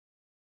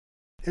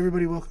Hey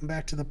everybody, welcome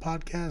back to the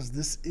podcast.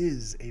 This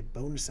is a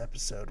bonus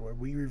episode where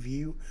we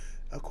review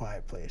A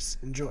Quiet Place.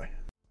 Enjoy.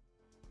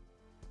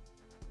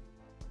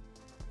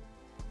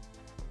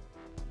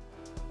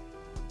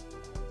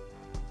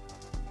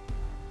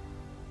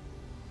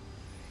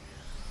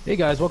 Hey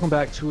guys, welcome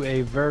back to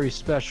a very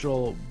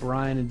special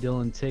Brian and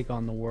Dylan Take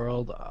on the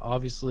World.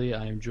 Obviously,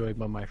 I am joined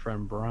by my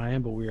friend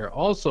Brian, but we are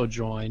also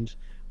joined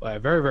by a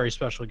very, very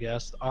special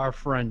guest, our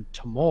friend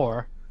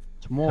Tamor.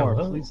 Tamor,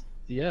 Hello. please,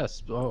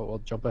 yes. Oh,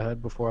 I'll jump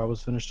ahead before I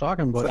was finished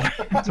talking, but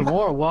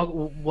Tamor,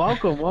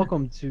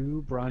 welcome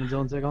to Brian and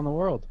Dylan Take on the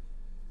World.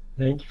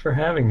 Thank you for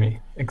having me.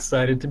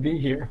 Excited to be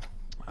here.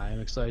 I am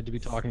excited to be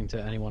talking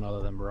to anyone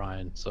other than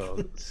Brian. So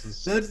this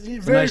is That's a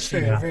very nice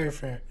fair, yeah. very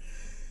fair.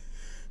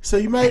 So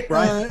you might,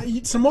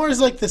 some more is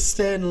like the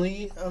Stan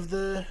Lee of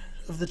the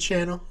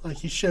channel. Like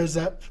he shows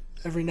up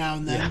every now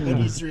and then, but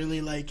he's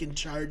really like in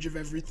charge of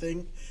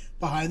everything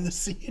behind the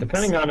scenes.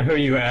 Depending on who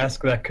you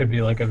ask, that could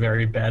be like a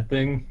very bad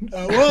thing.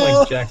 Well.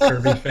 Like Jack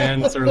Kirby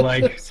fans are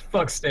like,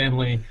 fuck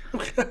Stanley.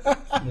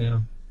 Yeah,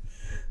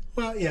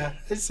 Well, yeah,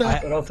 it's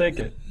but I'll take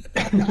it.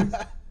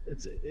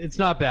 It's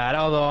not bad.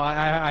 Although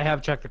I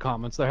have checked the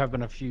comments, there have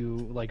been a few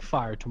like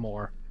fire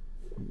Tamor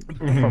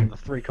from the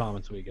 3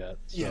 comments we get.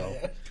 So.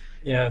 yeah.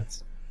 Yeah,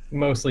 it's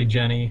mostly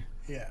Jenny.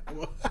 Yeah.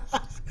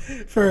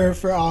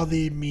 For all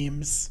the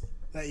memes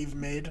that you've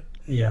made.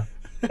 Yeah.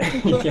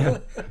 Yeah.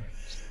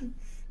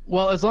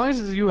 Well, as long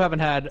as you haven't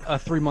had a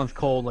 3-month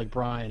cold like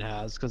Brian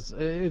has, because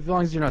as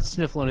long as you're not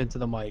sniffling into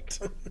the mic,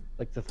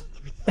 like the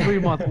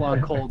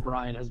 3-month-long cold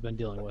Brian has been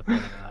dealing with,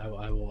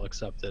 I will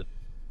accept it.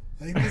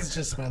 I think this is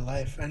just my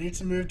life. I need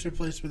to move to a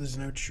place where there's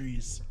no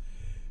trees.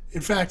 In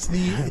fact,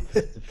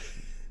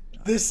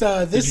 this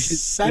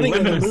setting of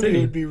live the in a movie city.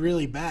 would be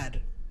really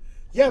bad.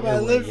 Yeah, but I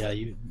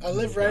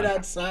live right yeah.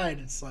 outside.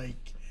 It's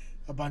like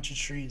a bunch of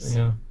trees.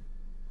 Yeah.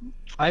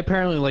 I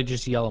apparently like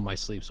just yell in my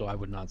sleep, so I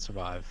would not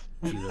survive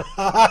either.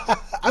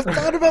 I've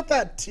thought about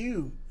that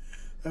too.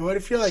 Like, what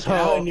if you're like So-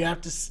 out and you have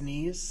to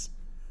sneeze,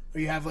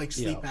 or you have like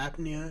sleep Yeah.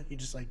 apnea? You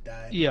just like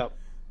die. Yeah.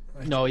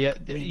 Like, No, yeah,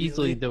 immediately.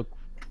 easily the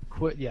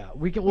quit. Yeah,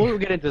 we'll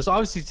get into this.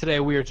 Obviously, today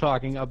we are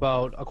talking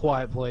about A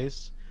Quiet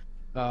Place.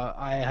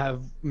 I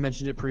have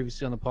mentioned it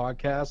previously on the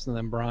podcast, and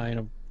then Brian,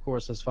 of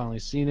course, has finally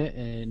seen it,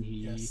 and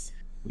Yes.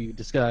 we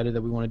decided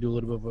that we want to do a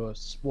little bit of a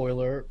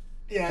spoiler.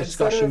 Yeah,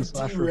 instead discussion of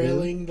slash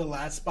derailing the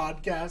last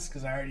podcast,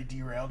 because I already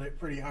derailed it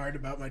pretty hard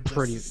about my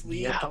Justice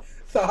League yeah.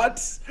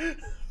 thoughts,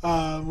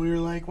 we were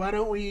like, why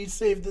don't we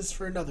save this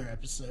for another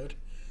episode?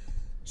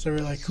 So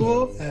we're like,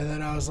 cool. And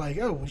then I was like,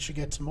 oh, we should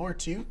get Tamor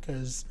too,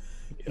 because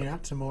you know,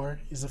 Tamor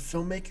is a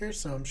filmmaker,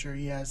 so I'm sure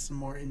he has some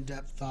more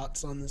in-depth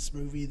thoughts on this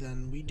movie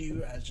than we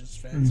do as just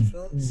fans of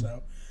films.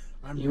 So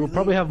He will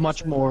probably have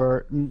much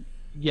more.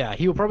 Yeah,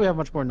 he will probably have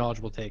much more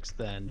knowledgeable takes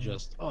than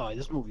just, oh,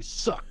 this movie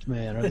sucked,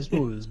 man, or this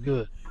movie was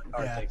good.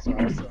 Our Yeah. takes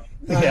are, so.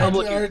 Yeah. I'm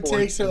looking Our forward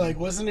takes to are it. like,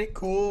 wasn't it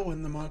cool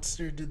when the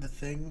monster did the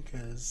thing?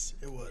 Because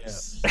it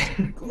was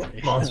cool.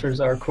 Monsters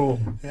are cool.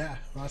 Yeah,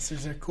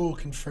 monsters are cool,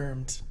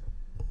 confirmed.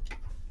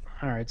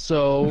 All right,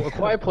 so A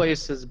Quiet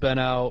Place has been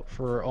out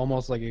for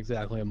almost like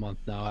exactly a month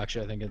now.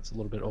 Actually, I think it's a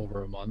little bit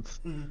over a month,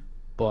 Mhm.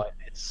 but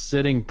it's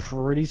sitting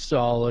pretty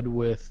solid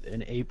with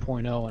an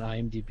 8.0 on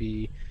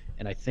IMDb,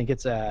 and I think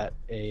it's at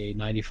a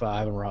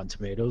 95 on Rotten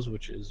Tomatoes,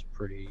 which is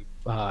pretty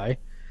high.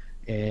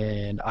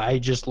 And I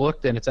just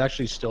looked, and it's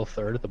actually still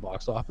 3rd at the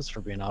box office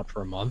for being out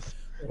for a month.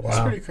 That's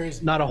Wow. pretty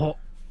crazy. Not a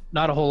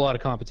whole lot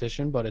of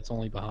competition, but it's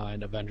only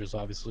behind Avengers,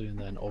 obviously, and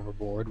then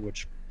Overboard,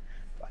 which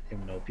I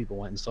didn't even know people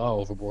went and saw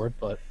Overboard,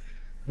 but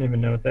I don't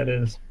even know what that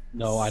is.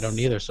 no, I don't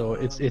either. So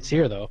it's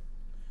here though.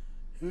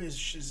 Who is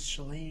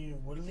Shailene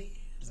Woodley?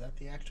 Is that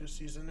the actress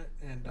who's in it?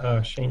 And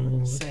Oh,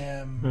 Shane.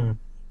 Sam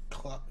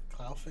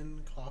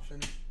Claflin.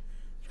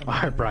 All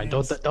right, Brian,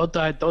 don't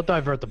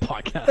divert the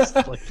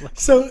podcast. like,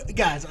 So,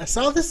 guys, I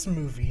saw this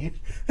movie,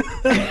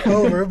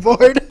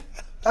 Overboard.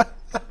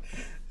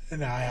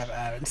 No, I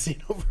haven't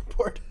seen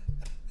Overboard.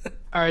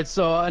 all right,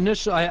 so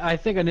initially, I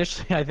think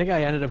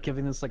I ended up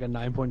giving this like a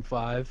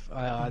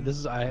 9.5. This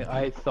is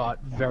I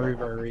thought very,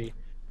 very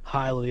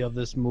highly of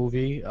this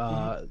movie.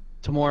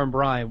 Tamor and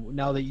Brian,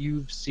 now that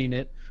you've seen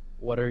it,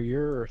 what are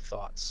your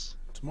thoughts?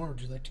 Tamor,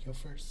 would you like to go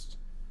first?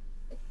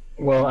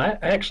 Well, I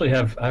actually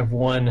have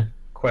one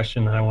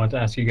question that I want to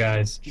ask you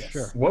guys. Yes.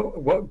 Sure.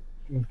 What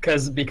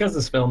because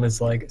this film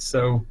is like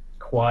so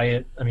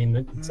quiet. I mean,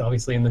 it's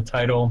obviously in the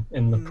title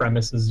and the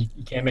premise is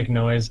you can't make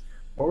noise.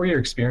 What were your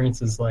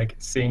experiences like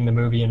seeing the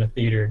movie in a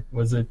theater?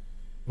 Was it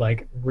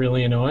like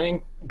really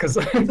annoying? Because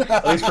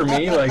at least for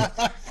me, like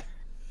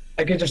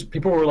I could just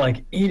people were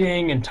like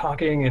eating and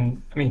talking,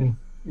 and I mean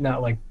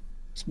not like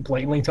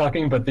blatantly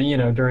talking, but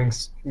during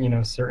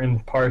certain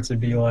parts it'd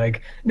be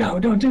like, no,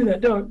 don't do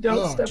that, don't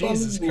Oh, step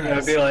Jesus on this.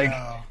 Christ. It'd be like.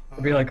 Oh.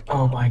 I'd be like,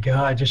 oh my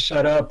god, just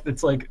shut up.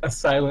 It's like a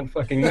silent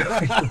fucking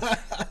movie.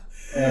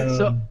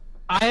 So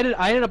I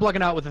ended up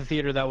lucking out with a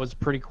theater that was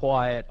pretty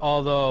quiet.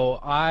 Although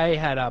I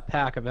had a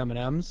pack of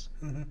M&Ms,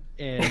 Mhm.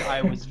 and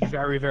I was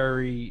very,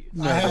 very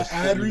I had, nervous. I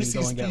had to even Reese's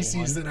go and get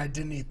Pieces one. and I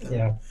didn't eat them.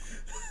 Yeah.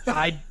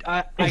 I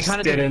Just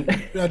kind of didn't.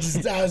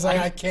 I was like,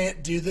 I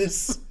can't do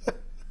this.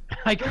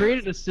 I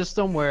created a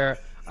system where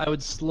I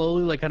would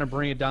slowly like kind of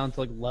bring it down to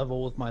like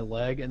level with my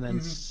leg, and then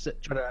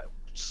try to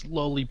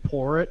slowly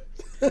pour it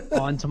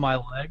onto my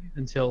leg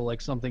until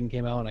like something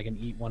came out and I can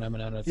eat one M&M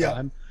at a Yeah.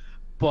 time.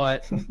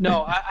 But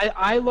no,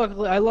 I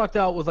lucked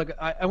out with like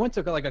I went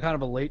to like a kind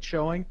of a late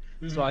showing,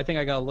 so I think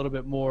I got a little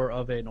bit more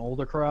of an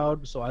older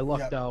crowd. So I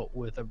lucked out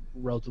with a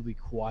relatively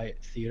quiet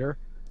theater.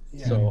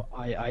 Yeah. So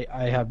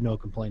I have no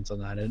complaints on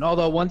that. And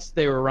although once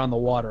they were around the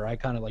water, I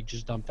kind of like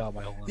just dumped out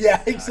my whole.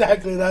 Yeah,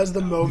 exactly. That was the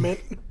moment.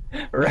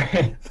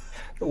 Right.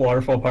 The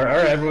waterfall part. All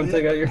right, everyone,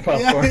 take out your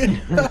popcorn.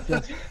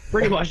 That's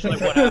pretty much like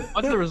what happened.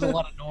 Once there was a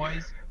lot of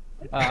noise,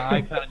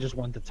 I kind of just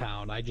went to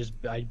town. I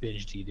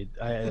binged eated.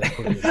 I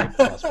put it like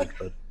last week,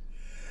 but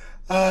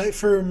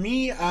For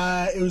me,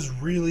 it was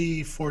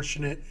really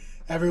fortunate.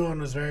 Everyone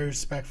was very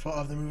respectful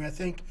of the movie. I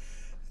think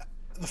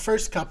the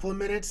first couple of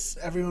minutes,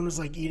 everyone was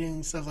like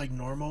eating stuff like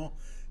normal,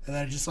 and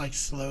then it just like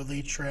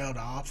slowly trailed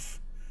off,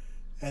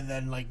 and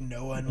then like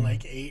no one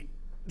like ate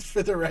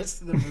for the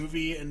rest of the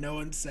movie, and no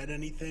one said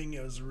anything.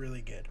 It was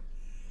really good.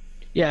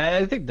 yeah,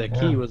 I think the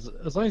key was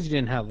as long as you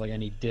didn't have like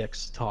any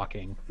dicks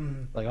talking.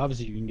 Mhm. Like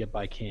obviously you can get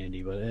by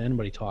candy, but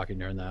anybody talking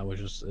during that was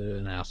just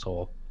an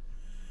asshole.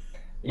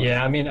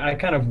 Yeah, I mean, I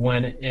kind of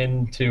went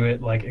into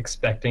it like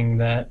expecting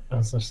that. I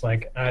was just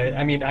like, I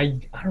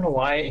don't know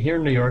why here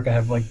in New York I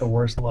have like the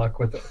worst luck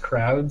with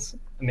crowds.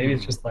 Maybe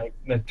it's just like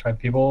the tribe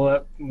people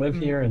that live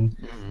here and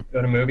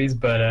go to movies,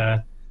 but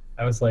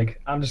I was like,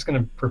 I'm just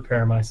gonna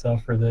prepare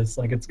myself for this.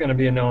 Like, it's gonna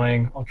be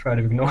annoying. I'll try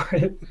to ignore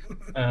it,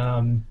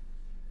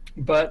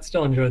 but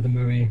still enjoyed the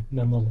movie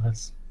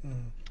nonetheless.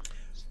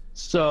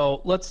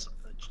 So let's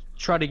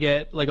try to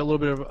get like a little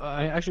bit of.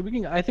 Actually, we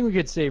can. I think we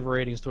could save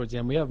ratings towards the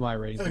end. We have my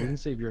ratings. But we can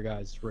save your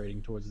guys'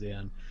 rating towards the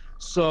end.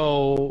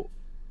 So,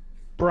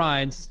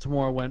 Brian, since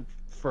Tamora went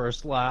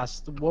first,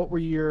 last. What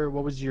was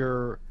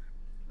your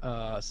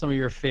some of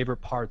your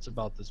favorite parts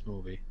about this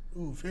movie?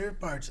 Ooh, favorite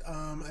parts.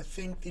 I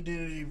think they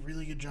did a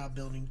really good job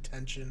building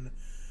tension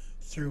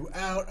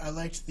throughout. I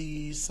liked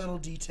the subtle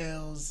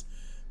details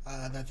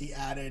that they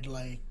added,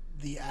 like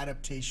the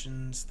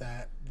adaptations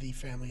that the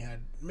family had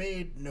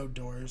made. No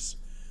doors,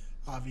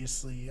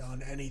 obviously,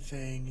 on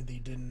anything. They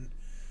didn't.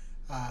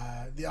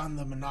 On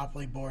the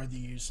Monopoly board, they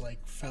used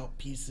like felt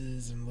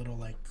pieces and little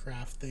like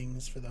craft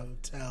things for the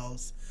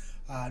hotels.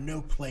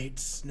 No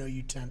plates, no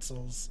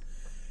utensils.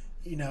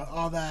 You know,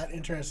 all that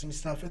interesting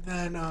stuff. And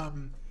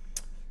then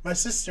my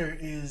sister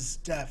is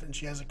deaf and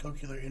she has a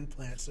cochlear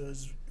implant, so it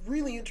was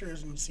really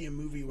interesting to see a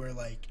movie where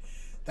like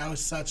that was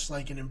such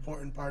like an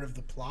important part of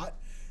the plot.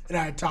 And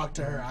I had talked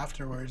to her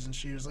afterwards, and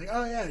she was like,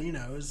 "Oh yeah, you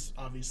know, it was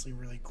obviously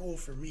really cool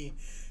for me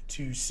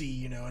to see,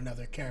 you know,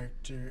 another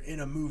character in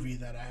a movie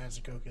that has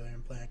a cochlear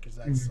implant because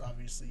that's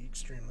obviously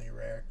extremely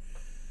rare."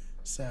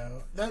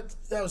 So that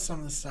was some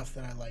of the stuff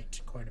that I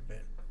liked quite a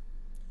bit.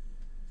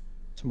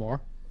 Some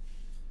more.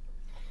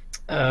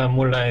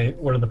 What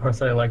are the parts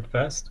that I liked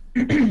best?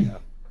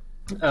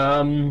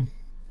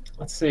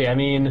 Let's see. I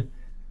mean,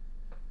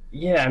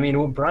 yeah, I mean,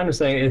 what Brian was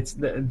saying, it's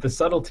the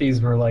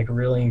subtleties were like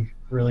really,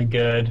 really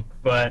good,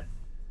 but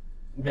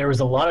there was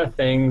a lot of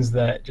things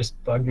that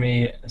just bugged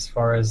me as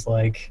far as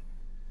like,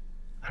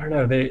 I don't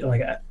know,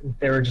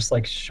 they were just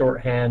like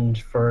shorthand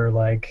for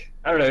like,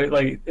 I don't know,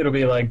 like it'll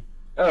be like,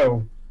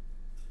 oh,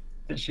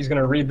 she's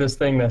gonna read this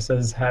thing that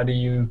says, how do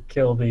you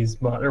kill these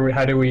or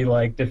how do we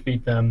like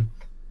defeat them?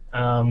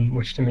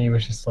 Which to me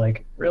was just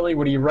like, really,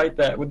 would you write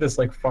that? Would this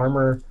like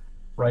farmer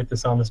write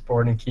this on this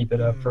board and keep it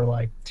up for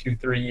like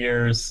 2-3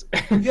 years?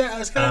 Yeah, I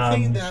was kind of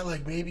thinking that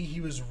like maybe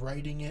he was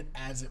writing it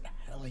as it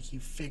like he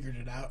figured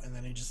it out and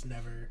then he just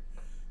never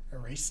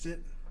erased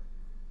it.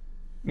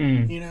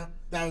 You know,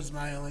 that was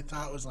my only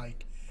thought. Was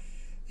like,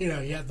 you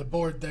know, he had the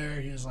board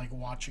there. He was like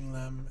watching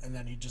them, and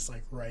then he just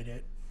like write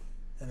it,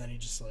 and then he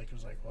just like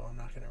was like, well, I'm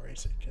not gonna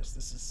erase it because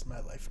this is my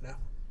life now.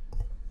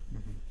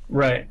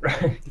 Right.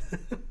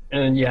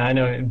 And yeah, I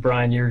know,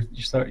 Brian, you're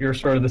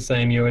sort of the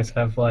same. You always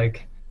have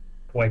like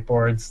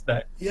whiteboards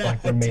that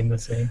like remain the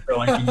same for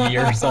like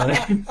years on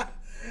it.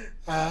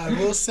 I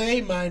will say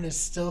mine is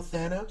still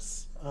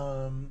Thanos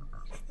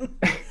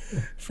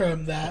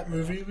from that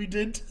movie we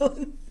did,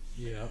 Dylan.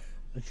 Yeah.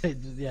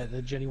 Yeah,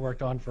 that Jenny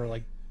worked on for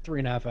like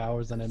 3.5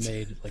 hours, and it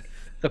made like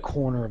the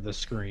corner of the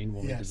screen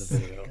when we did the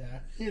video. Yeah,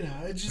 you know,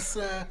 it's just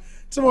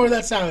tomorrow.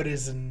 That's how it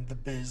is in the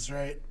biz,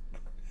 right?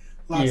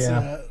 Lots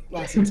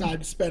of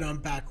time spent on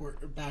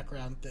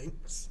background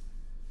things.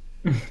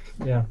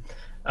 Yeah,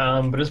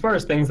 but as far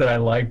as things that I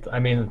liked, I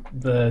mean,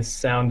 the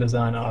sound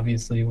design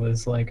obviously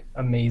was like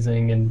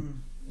amazing,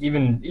 and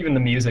even the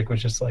music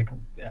was just like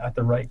at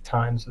the right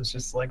times was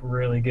just like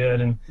really good,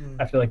 and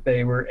I feel like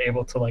they were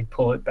able to like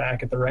pull it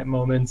back at the right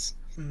moments.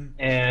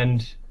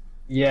 And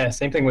yeah,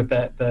 same thing with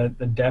that the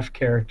deaf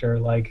character,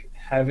 like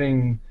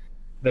having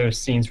those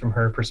scenes from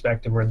her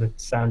perspective where the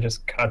sound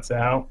just cuts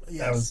out. Yes,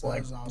 That was that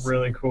like was awesome.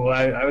 really cool.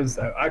 I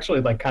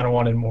actually like kind of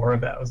wanted more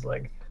of that. I was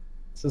like,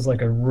 this is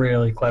like a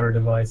really clever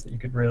device that you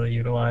could really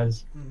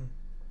utilize. Mhm.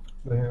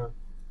 But, yeah.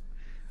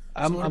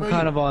 I'm, what I'm about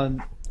kind you? of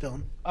on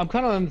Dylan. I'm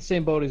kind of on the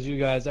same boat as you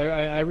guys.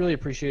 I really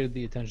appreciated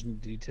the attention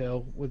to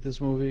detail with this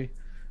movie,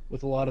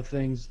 with a lot of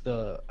things.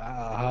 The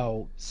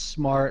how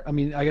smart. I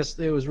mean, I guess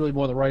it was really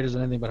more the writers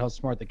than anything, but how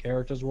smart the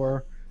characters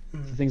were. The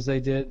Mhm. things they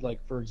did,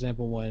 like for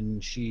example, when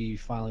she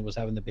finally was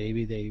having the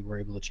baby, they were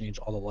able to change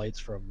all the lights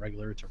from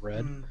regular to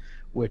red, Mhm.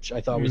 which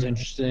I thought was Mm.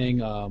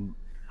 interesting.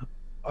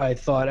 I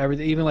thought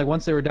everything, even like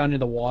once they were down in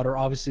the water,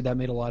 obviously that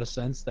made a lot of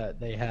sense that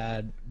they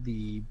had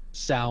the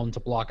sound to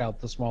block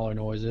out the smaller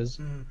noises.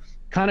 Mhm.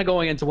 Kind of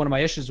going into one of my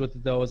issues with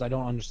it though is I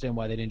don't understand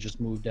why they didn't just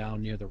move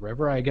down near the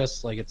river. I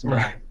guess like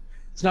Right.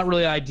 it's not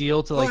really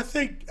ideal to Well, like I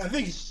think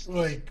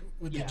like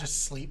would they Yeah.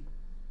 just sleep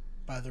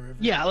by the river?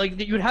 yeah, like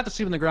you would have to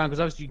sleep on the ground because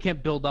obviously you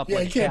can't build up Yeah,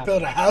 like you can't cabin.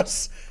 build a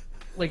house.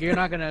 Like you're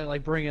not gonna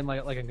like bring in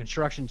like a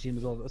construction team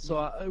to build it. So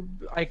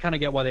I kind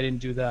of get why they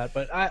didn't do that,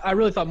 but I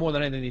really thought more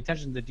than anything the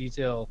attention to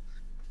detail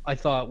I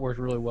thought worked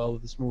really well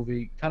with this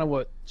movie. Kind of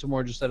what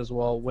Tamor just said as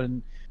well.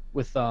 When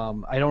with I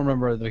don't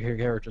remember the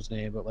character's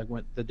name, but like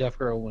when the deaf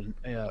girl when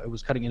it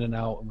was cutting in and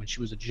out and when she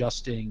was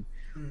adjusting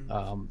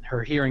Mhm.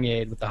 her hearing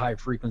aid with the high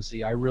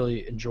frequency, I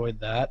really enjoyed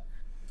that.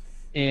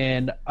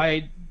 And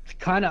I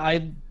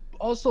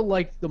also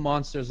liked the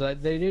monsters. They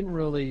didn't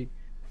really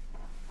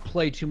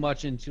play too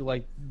much into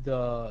like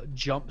the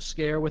jump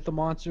scare with the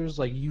monsters.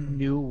 Like you Mhm.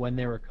 knew when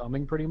they were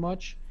coming pretty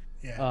much.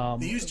 Yeah,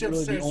 they use jump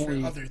Really the scares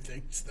only for other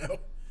things though.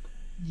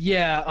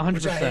 yeah,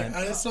 Which 100%.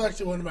 that's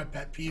actually one of my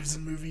pet peeves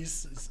in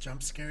movies is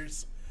jump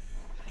scares.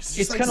 It's It's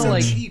just like kinda so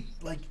like- cheap.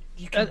 Like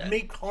you can Uh,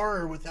 make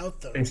horror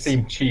without They those.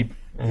 seem cheap.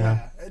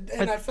 Yeah. Yeah,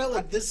 and I felt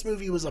like this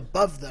movie was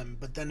above them,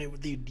 but then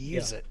they'd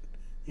use Yeah. it.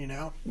 You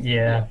know?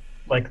 Yeah.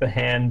 Like the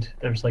hand,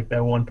 there's like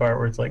that one part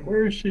where it's like,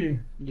 where is she?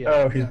 Yeah.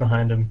 Oh, he's Yeah.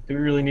 behind him. Do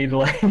we really need to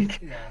like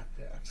Yeah,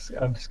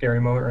 yeah. a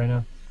scary moment right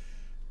now?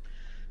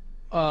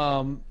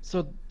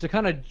 So to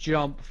kind of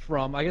jump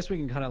from, I guess we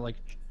can kind of like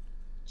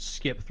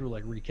skip through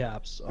like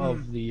recaps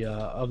of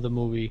the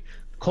movie.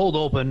 Cold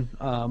open,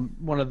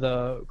 one of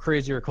the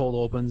crazier cold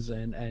opens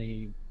in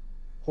any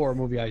horror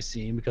movie I've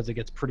seen because it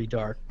gets pretty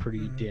dark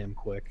pretty damn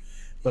quick.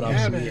 But Yeah,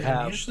 obviously we man.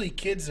 have Usually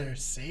kids are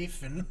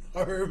safe in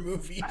horror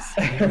movies,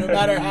 no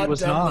matter how was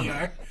dumb they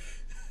not. are.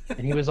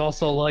 and he was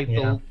also like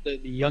Yeah. the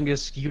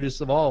youngest,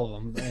 cutest of all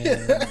of them,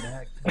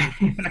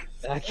 and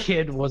that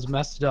kid was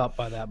messed up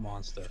by that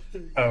monster.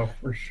 Oh,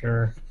 for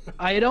sure.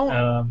 I don't.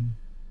 Um,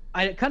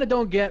 I kind of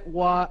don't get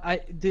why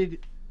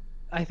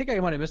I think I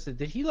might have missed it.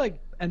 Did he like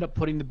end up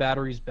putting the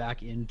batteries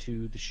back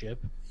into the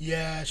ship?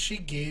 Yeah, she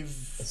gave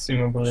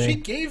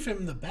assumably.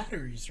 him the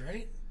batteries,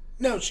 right?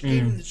 No, she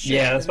gave him the ship.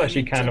 Yeah, that's and why then she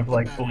he kind took of the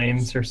like batteries.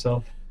 blames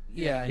herself.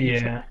 Yeah.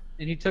 Yeah.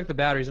 And he took the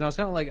batteries, and I was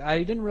kind of like, I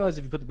didn't realize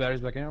if you put the batteries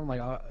back in. I'm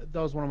like,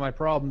 that was one of my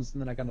problems,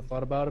 and then I kind of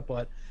thought about it,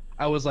 but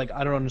I was like,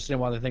 I don't understand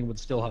why the thing would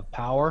still have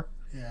power.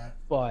 Yeah.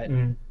 But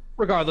Mm.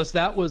 regardless,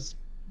 that was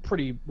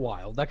pretty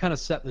wild. That kind of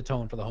set the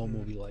tone for the whole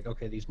movie. Like,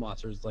 okay, these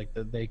monsters, like,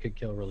 they could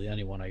kill really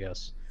anyone, I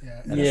guess.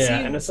 Yeah. Yeah, the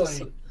scene and was, it's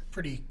also- like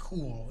pretty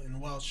cool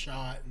and well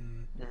shot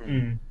and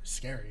Mm.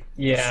 scary.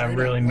 Yeah, Straight up,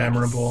 really like,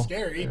 memorable.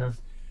 Scary. Yeah.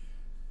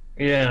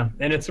 Yeah,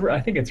 and I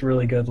think it's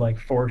really good like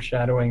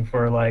foreshadowing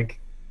for like,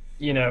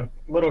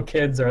 little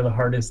kids are the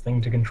hardest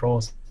thing to control,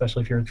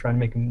 especially if you're trying to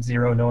make them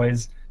zero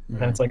noise.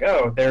 And it's like,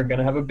 oh, they're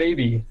gonna have a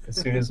baby. As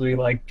soon as we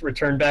like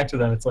return back to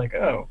them, it's like,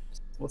 oh,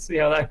 let's see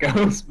how that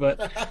goes.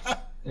 But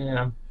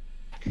yeah,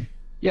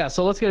 Yeah,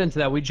 so let's get into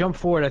that. We jump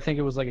forward, I think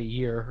it was like a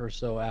year or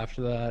so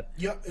after that.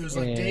 Yep, it was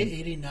like day And-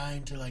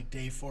 89 to like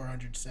day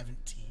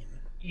 417.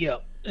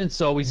 Yep. And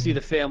so we see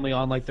the family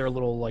on like their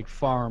little like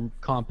farm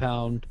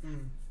compound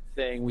Mm.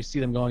 thing. We see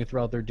them going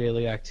throughout their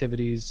daily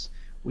activities.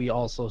 We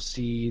also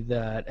see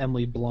that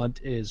Emily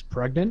Blunt is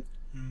pregnant,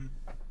 Mm.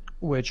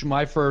 which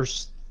my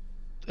first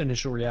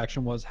initial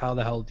reaction was, how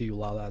the hell do you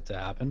allow that to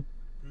happen?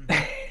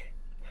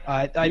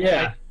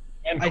 yeah,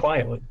 and I-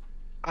 quietly.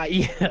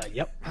 Yeah,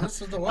 yep. That's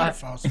what the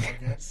waterfalls for, I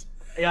guess.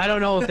 I don't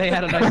know if they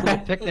had a nice little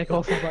picnic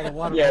over by the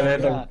waterfall. Yeah, they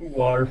had or the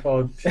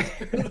waterfall.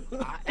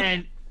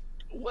 and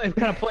it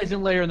kind of plays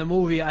in later in the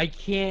movie. I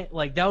can't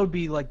like that would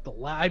be like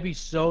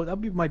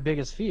that'd be my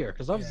biggest fear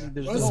because obviously Yeah.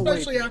 there's Well, no way.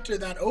 especially after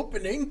that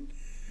opening.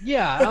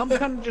 Yeah, I'm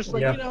kind of just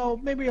like Yeah.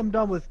 maybe I'm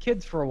done with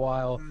kids for a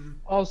while. Mm.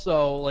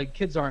 Also, like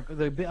kids aren't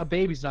a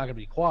baby's not gonna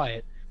be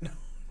quiet. No.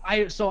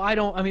 I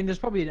don't. I mean, there's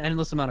probably an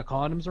endless amount of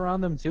condoms around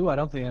them too. I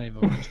don't think any of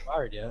them are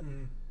expired yet.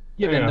 Mm.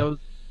 Yeah, and Yeah.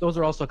 those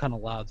are also kind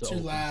of loud to Too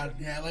open. loud.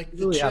 Yeah, like You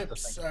the really have to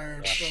chips think are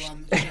about that. still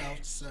on the shelf,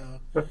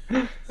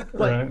 so.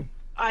 Right.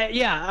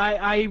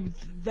 I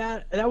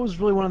that was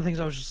really one of the things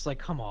I was just like,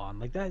 come on,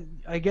 like that.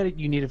 I get it,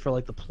 you need it for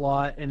like the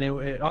plot, and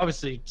it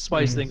obviously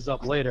spiced things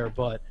up later.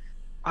 But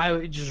I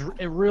would just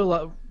in real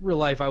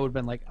life, I would have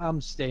been like,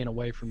 I'm staying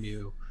away from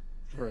you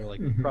for like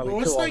Mhm. probably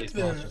Well, till it's all like these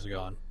the- monsters are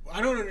gone.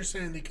 I don't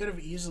understand. They could have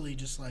easily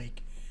just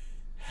like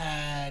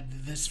had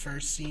this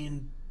first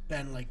scene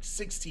been like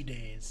 60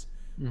 days,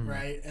 Mhm.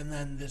 right? And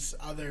then this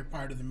other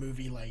part of the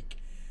movie, like,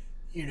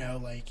 you know,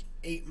 like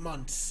 8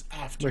 months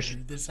after Where she-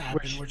 this where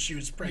happened, she- where she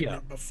was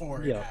pregnant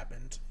before it yeah.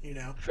 happened, you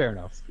know? Fair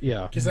enough.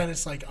 Yeah. Because then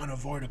it's like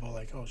unavoidable,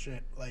 like, oh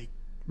shit, like,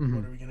 what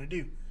Mhm. are we gonna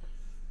do?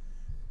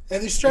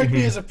 And they strike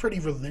me Mhm. as a pretty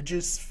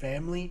religious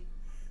family.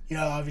 You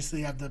know, obviously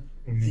you have the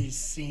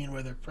scene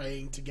where they're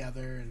praying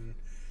together, and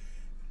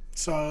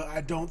so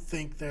I don't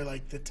think they're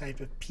like the type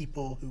of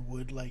people who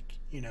would, like,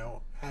 you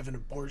know, have an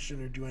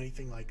abortion or do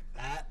anything like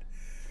that.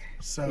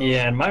 So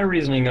Yeah, and my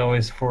reasoning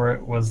always for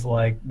it was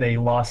like they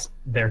lost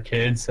their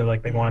kid, so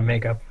like they want to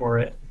make up for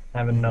it,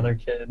 have another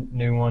kid,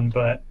 new one.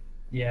 But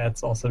yeah,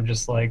 it's also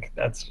just like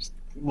that's just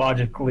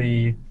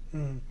logically,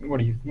 what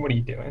are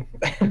you doing?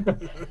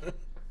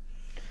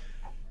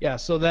 Yeah,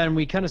 so then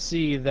we kind of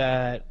see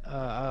that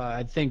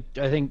I think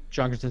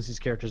John Krasinski's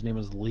character's name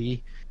is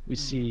Lee. We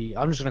see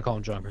I'm just gonna call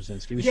him John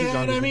Krasinski. We see yeah,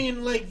 John and I Krasinski.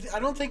 mean, like, I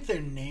don't think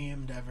they're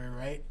named ever,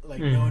 right?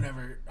 Like, no one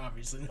ever,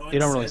 obviously, no one They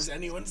don't really- says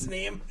anyone's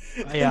name.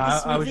 Yeah, in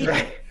this I was movie.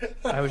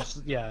 I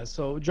was yeah.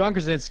 So John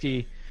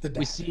Krasinski, The we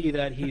dad. see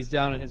that he's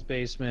down in his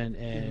basement,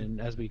 and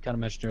as we kind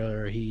of mentioned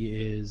earlier, he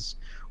is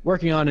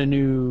working on a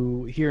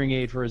new hearing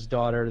aid for his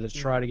daughter to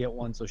try to get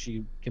one so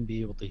she can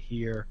be able to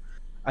hear.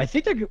 I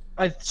think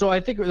I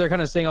think they're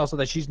kind of saying also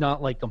that she's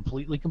not like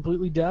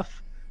completely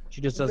deaf.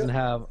 She just doesn't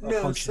have a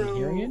functioning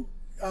hearing aid.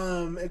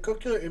 A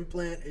cochlear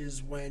implant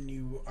is when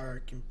you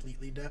are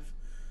completely deaf,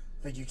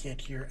 like you can't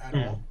hear at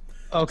all.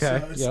 Okay.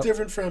 So it's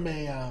different from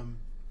a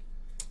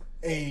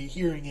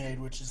hearing aid,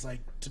 which is like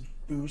to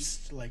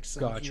boost like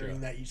some Gotcha.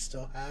 hearing that you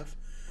still have.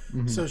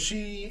 Mhm. So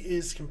she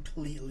is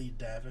completely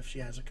deaf if she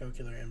has a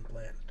cochlear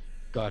implant.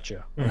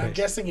 Gotcha. And I'm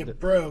guessing it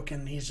broke,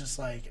 and he's just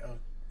like, oh,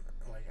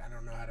 like I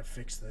don't know how to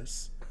fix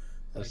this.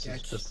 This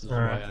Like, is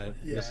yeah.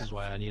 this is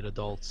why I need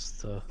adults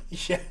to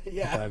yeah,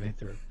 guide me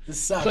through. this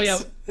sucks. So yeah,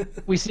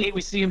 we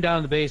see him down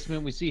in the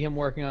basement. We see him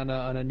working on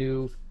a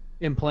new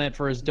implant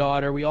for his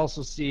daughter. We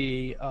also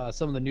see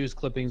some of the news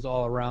clippings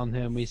all around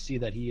him. We see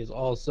that he is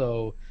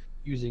also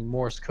using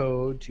Morse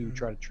code to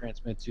try to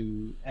transmit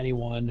to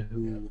anyone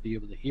who will be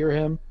able to hear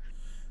him.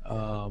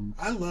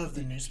 I love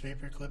the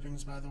newspaper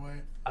clippings, by the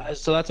way.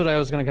 So that's what I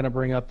was going to kind of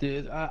bring up.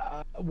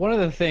 One of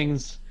the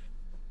things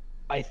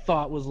I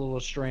thought was a little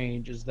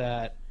strange is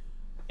that,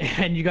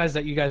 and you guys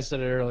said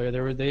it earlier.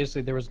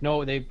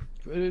 They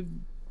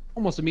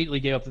almost immediately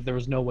gave up that there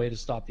was no way to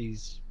stop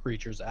these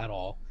creatures at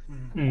all.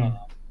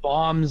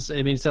 Bombs. I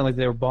mean, it sounded like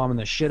they were bombing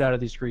the shit out of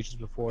these creatures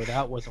before.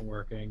 That wasn't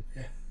working.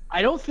 Yeah.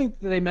 I don't think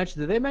that they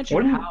mentioned. Did they mention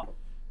What do you- how?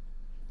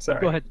 Sorry.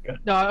 Go ahead.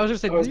 No, I was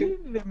just saying. I was Did you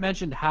think they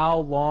mentioned how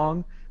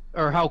long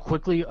or how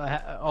quickly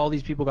all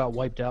these people got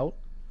wiped out?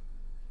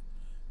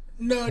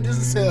 No, it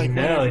doesn't say like when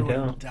No, they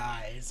everyone don't.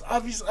 dies.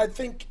 Obviously, I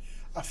think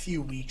a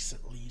few weeks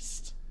at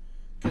least,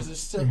 because there's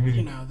still,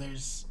 you know,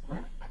 there's.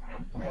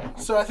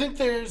 So I think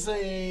there's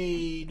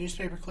a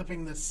newspaper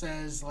clipping that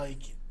says like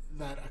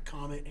that a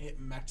comet hit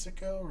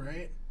Mexico,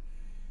 right?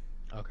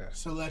 Okay.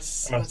 So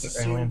let's Must have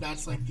assume aliens.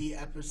 that's like the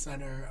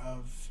epicenter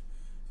of,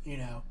 you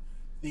know,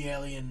 the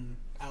alien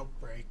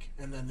outbreak,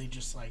 and then they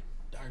just like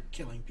are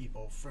killing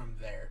people from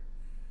there.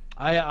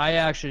 I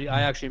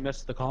actually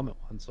missed the comment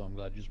one, so I'm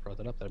glad you just brought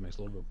that up. That makes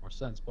a little bit more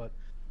sense. But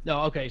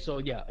no, okay, so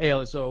yeah,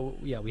 alien. So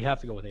yeah, we have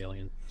to go with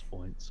alien at this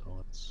point.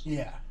 So it's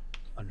Yeah.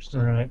 understood.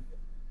 All right.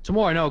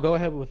 Tomorrow, no, go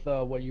ahead with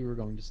what you were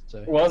going to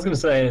say. Well, I was going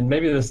to say, and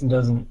maybe this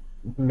doesn't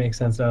make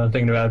sense now that I'm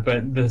thinking about it,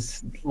 but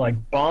this, like,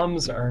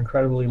 bombs are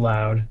incredibly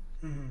loud.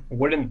 hmm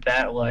Wouldn't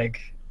that,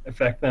 like,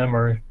 affect them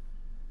or,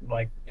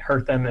 like,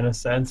 hurt them in a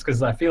sense?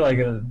 Because I feel like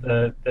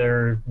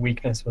their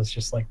weakness was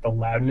just, like, the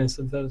loudness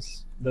of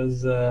those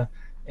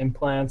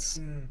implants.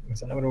 Mm.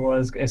 Is that what it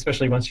was?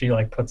 Especially once she,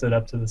 like, puts it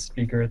up to the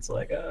speaker, it's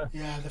like,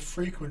 Yeah, the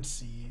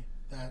frequency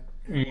that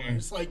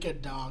it's like a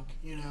dog,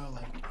 you know,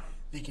 like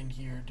they can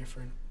hear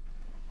different.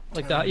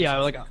 Like the tones yeah,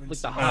 and like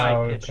frequencies. the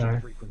high pitched okay.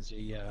 frequency.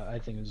 Yeah, I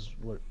think is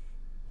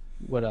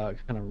what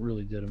kind of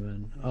really did him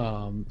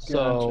in.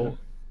 So Gotcha.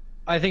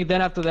 I think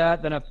then after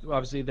that,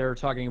 obviously they're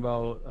talking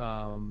about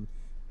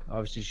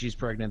obviously she's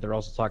pregnant. They're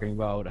also talking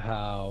about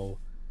how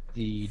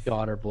the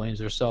daughter blames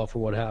herself for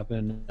what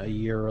happened a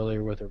year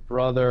earlier with her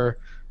brother,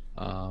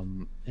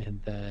 and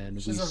then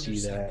Which we is see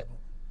that. understandable.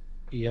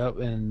 Yep,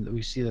 and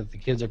we see that the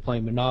kids are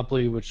playing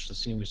Monopoly, which is the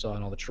scene we saw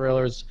in all the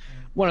trailers.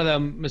 One of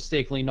them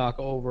mistakenly knock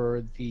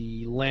over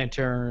the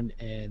lantern,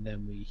 and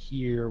then we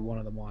hear one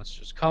of the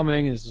monsters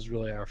coming. This is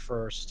really our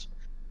first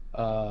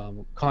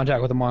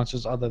contact with the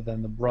monsters, other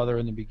than the brother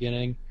in the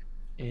beginning,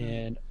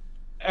 and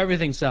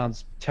everything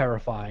sounds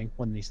terrifying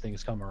when these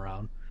things come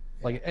around.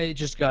 Like it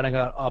just got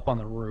up on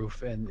the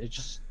roof, and it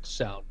just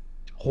sounded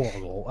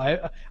horrible.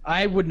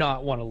 I would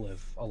not want to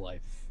live a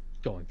life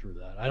going through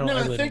that. I don't. No,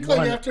 I really think don't like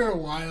wanna- after a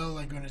while,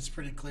 like when it's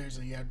pretty clear,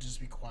 so you have to just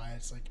be quiet.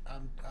 It's like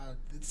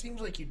it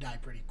seems like you die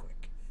pretty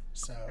quick.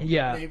 So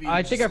Yeah, maybe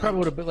I think I just, probably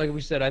would like- have been like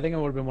we said. I think I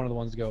would have been one of the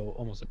ones to go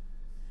almost.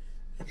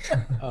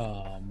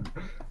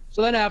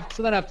 So then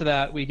after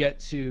that, we get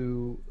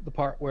to the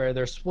part where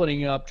they're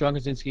splitting up. John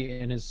Krasinski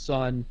and his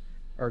son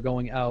are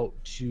going out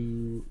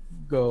to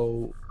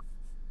go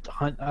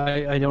hunt.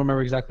 I don't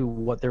remember exactly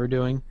what they were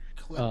doing.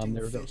 collecting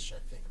They were fish, I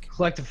think.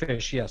 collective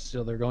fish, yes.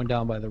 So they're going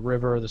down by the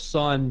river. The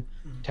son,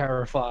 Mhm.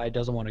 terrified,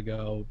 doesn't want to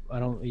go.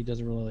 He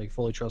doesn't really like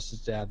fully trust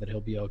his dad that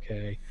he'll be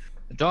okay.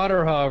 The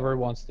daughter, however,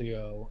 wants to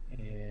go,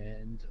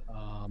 and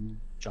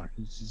John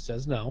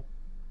says no,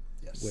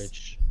 Yes.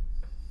 which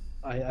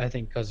I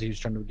think because he was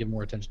trying to give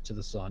more attention to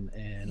the son,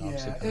 and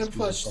obviously Yeah, kind of and screws up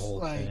plus, the whole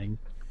like, thing.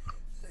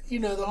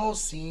 the whole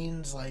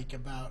scene's like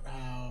about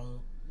how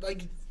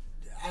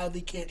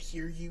they can't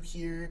hear you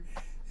here,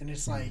 and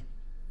it's like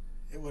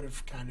it would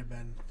have kind of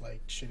been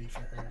like shitty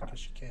for her because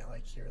she can't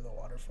like hear the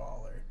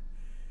waterfall or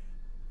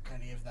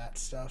any of that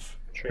stuff.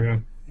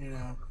 True.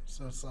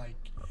 So it's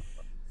like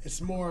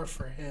it's more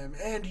for him,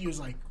 and he was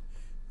like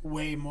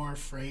way more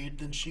afraid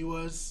than she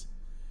was.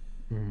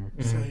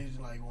 Mhm. So he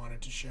like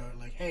wanted to show it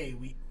like, hey,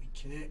 we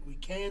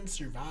can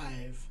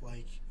survive.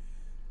 Like,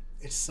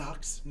 it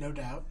sucks, no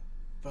doubt,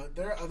 but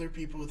there are other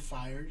people with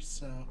fires,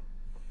 so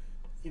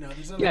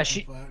there's other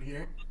people out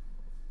here.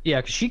 Yeah,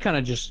 because she kind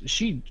of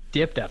she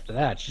dipped after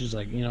that. She's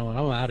like, I'm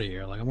out of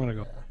here. Like, I'm gonna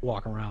go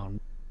walk around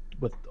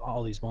with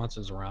all these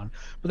monsters around.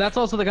 But that's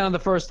also the kind of the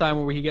first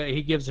time where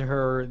he gives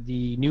her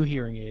the new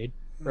hearing aid,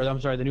 or I'm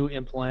sorry, the new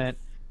implant,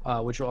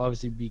 which will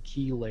obviously be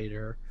key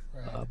later.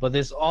 Right. But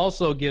this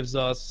also gives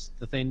us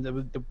the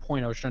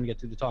point I was trying to get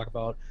to talk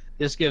about.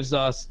 This gives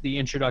us the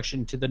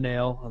introduction to the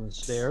nail on the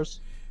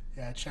stairs.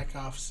 Yeah,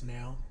 Chekhov's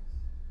nail.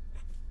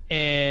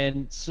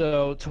 And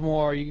so,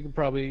 Tamar, you can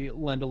probably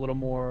lend a little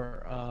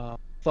more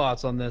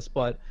thoughts on this,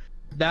 but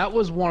that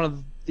was one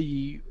of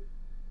the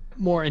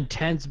more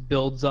intense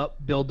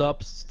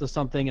build-ups to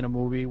something in a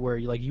movie where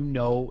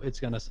it's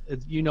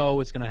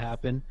gonna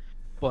happen,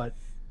 but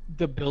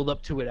the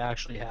build-up to it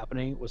actually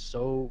happening was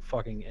so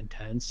fucking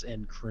intense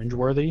and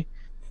cringeworthy.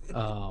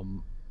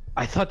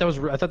 I thought that was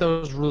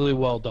really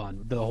well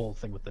done. The whole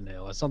thing with the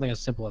nail, it's something as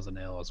simple as a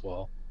nail as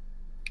well.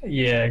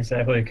 Yeah,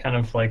 exactly. It kind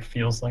of like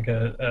feels like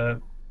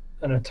an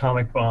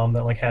atomic bomb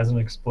that like hasn't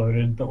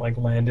exploded but like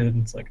landed,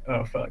 and it's like,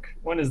 oh fuck,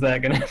 when is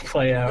that gonna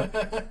play out?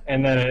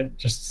 And then it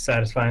just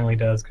satisfyingly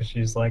does, because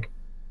she's like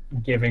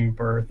giving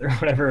birth or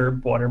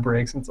whatever, water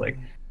breaks, and it's like,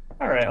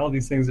 all right, all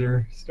these things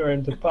are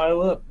starting to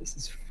pile up. This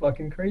is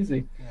fucking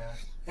crazy. Yeah,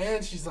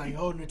 and she's like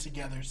holding it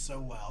together so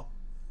well,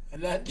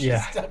 and then she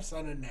steps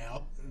on a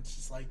nail, and it's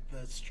just like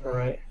the straw.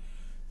 Right.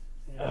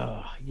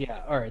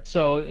 Yeah. All right.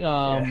 So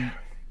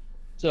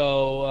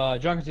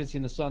John Krasinski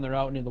and the son, they're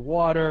out near the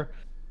water.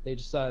 They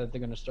decide that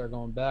they're going to start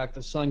going back.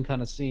 The son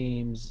kind of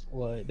seems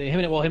like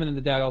him and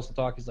the dad also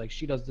talk. He's like,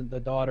 the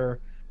daughter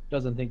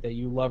doesn't think that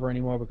you love her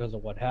anymore because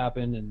of what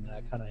happened, and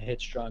that kind of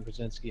hits John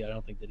Krasinski. I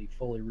don't think that he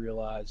fully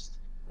realized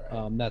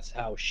that's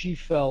how she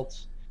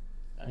felt.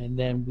 And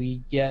then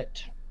we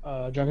get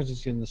John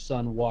Krasinski and the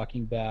son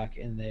walking back,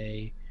 and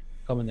they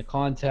come into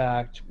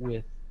contact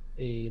with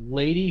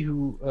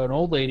an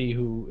old lady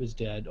who is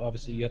dead.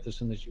 Obviously, you have to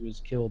assume that she was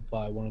killed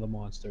by one of the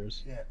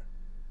monsters. Yeah.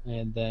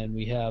 And then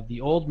we have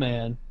the old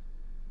man,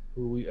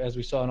 who, as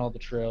we saw in all the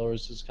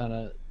trailers, is kind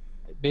of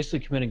basically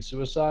committing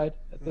suicide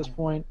at this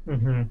point,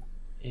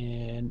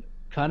 and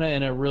kind of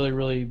in a really,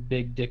 really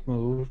big dick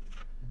move,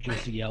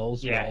 just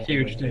yells. Yeah,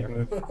 huge dick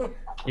move.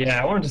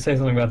 Yeah, I wanted to say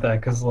something about that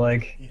because,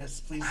 like,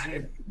 yes, please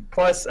do.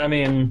 Plus, I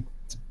mean,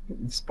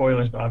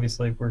 spoilers, but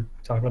obviously we're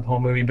talking about the whole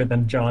movie. But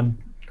then John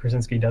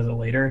Krasinski does it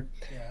later.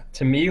 Yeah.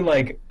 To me,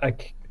 like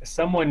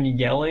someone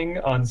yelling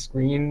on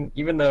screen,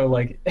 even though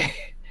like.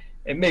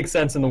 It makes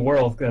sense in the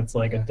world, that's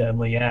like a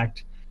deadly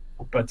act,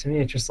 but to me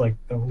it's just like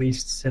the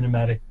least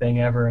cinematic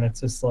thing ever, and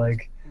it's just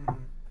like,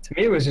 to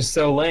me it was just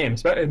so lame,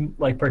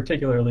 like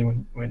particularly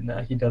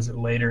when he does it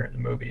later in the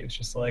movie. It's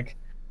just like,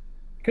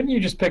 couldn't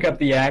you just pick up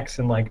the axe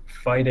and like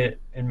fight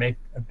it and make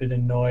a bit of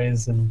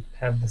noise and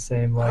have the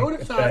same like I would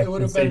have thought it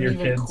would have been an even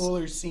kids?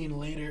 cooler scene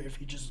later if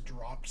he just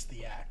drops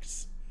the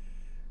axe,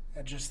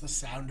 and just the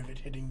sound of it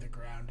hitting the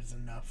ground is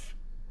enough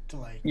to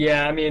like,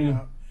 yeah, I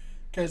mean,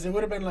 because it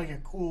would have been like a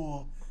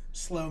cool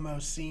slow-mo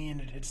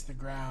scene. It hits the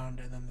ground,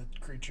 and then the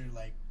creature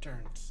like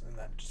turns, and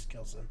that just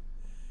kills him.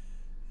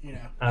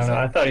 I don't know.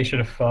 I thought he should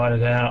have fought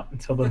it out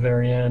until the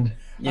very end.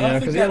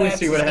 Because at least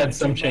he would have had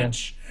some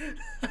chance.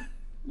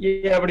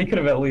 Yeah, but he could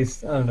have at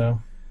least, I don't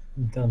know,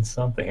 done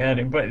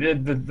something. But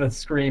the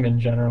scream in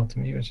general to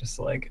me was just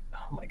like,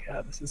 oh my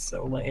god, this is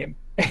so lame.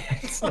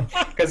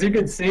 Because you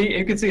could see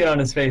it on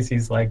his face.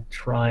 He's like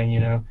trying,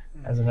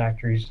 as an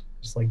actor, he's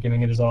just like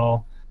giving it his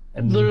all.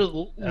 And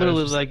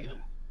literally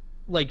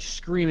like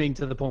screaming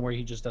to the point where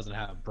he just doesn't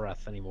have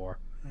breath anymore.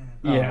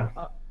 Yeah,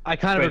 I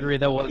kind of agree.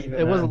 It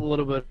was a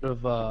little bit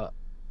of a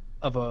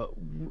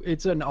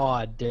it's an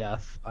odd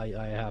death.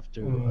 I have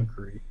to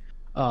agree.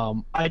 I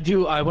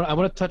want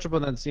to touch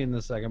upon that scene in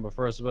a second,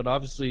 but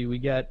obviously we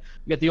get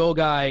the old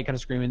guy kind of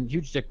screaming,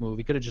 huge dick move.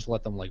 He could have just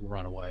let them like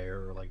run away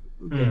or like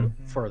get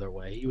further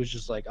away. He was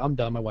just like, I'm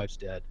done. My wife's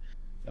dead.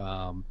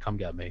 Come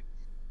get me.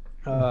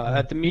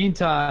 At the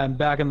meantime,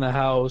 back in the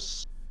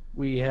house,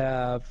 we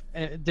have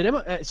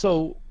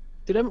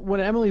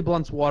when Emily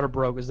Blunt's water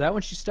broke, is that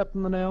when she stepped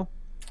on the nail,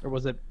 or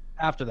was it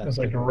after that? It was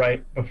like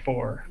right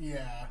before.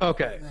 Yeah.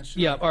 Okay.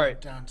 Yeah. All right.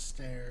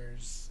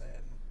 Downstairs,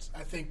 and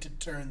I think to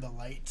turn the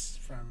lights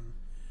from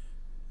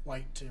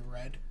white to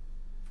red.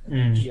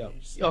 Yeah.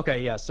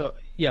 Okay. Yeah. So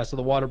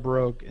the water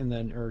broke, and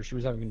then, or she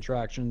was having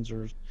contractions,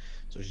 or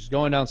so she's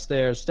going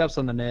downstairs, steps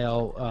on the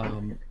nail.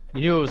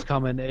 You knew it was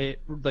coming.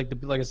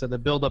 Like I said, the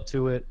build up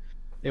to it,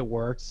 it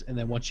works, and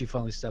then once she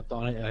finally stepped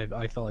on it,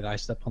 I felt like I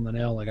stepped on the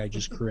nail. Like I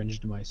just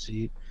cringed in my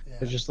seat. Yeah.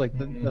 It's just like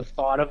the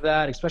thought of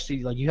that,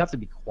 especially like you have to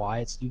be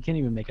quiet, so you can't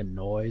even make a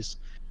noise.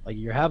 Like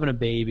you're having a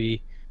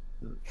baby.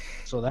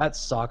 So that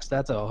sucks.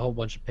 That's a whole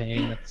bunch of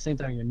pain. At the same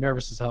time, you're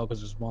nervous as hell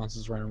because there's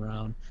monsters running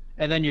around.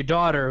 And then your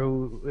daughter,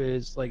 who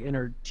is like in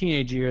her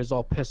teenage years,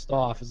 all pissed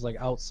off, is like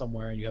out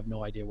somewhere, and you have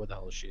no idea where the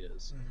hell she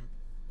is.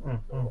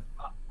 So,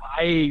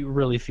 I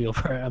really feel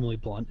for Emily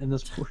Blunt in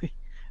this movie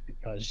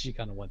because she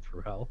kind of went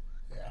through hell.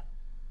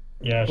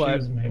 Yeah, she But-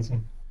 was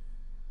amazing.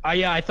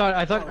 I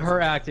thought Oh, her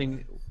it's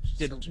acting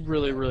did such a good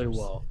really actress.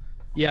 well.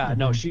 Yeah,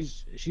 no,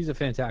 Mhm. she's a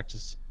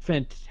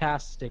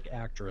fantastic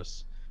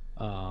actress.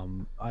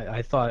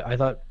 I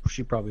thought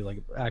she probably,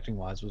 like, acting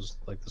wise, was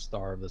like the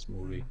star of this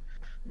movie.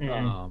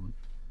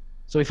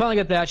 So we finally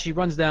get that. She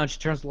runs down. She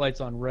turns the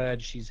lights on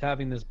red. She's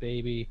having this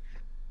baby.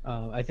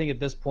 I think at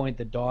this point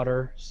the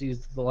daughter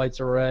sees the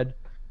lights are red,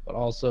 but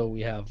also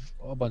we have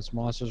a bunch of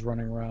monsters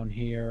running around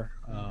here.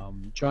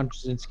 John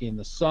Krasinski and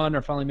the son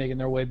are finally making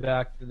their way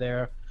back to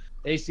there.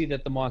 They see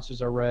that the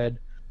monsters are red,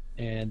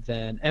 and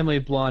then Emily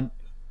Blunt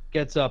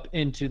gets up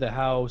into the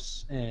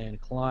house and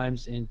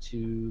climbs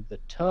into the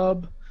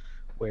tub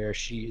where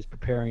she is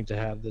preparing to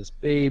have this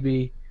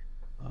baby.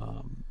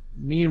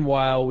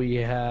 Meanwhile, we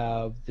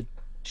have the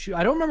two.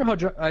 I don't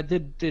remember how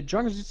did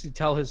John Krasinski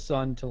tell his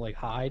son to, like,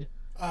 hide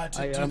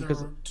To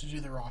do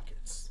the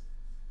rockets.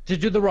 to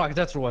do the rocket.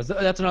 That's what it was.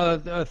 That's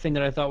another thing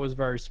that I thought was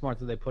very smart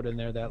that they put in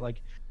there. That,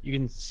 like, you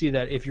can see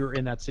that if you're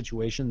in that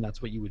situation,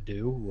 that's what you would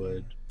do.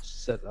 Would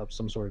set up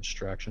some sort of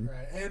distraction.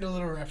 Right, and a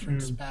little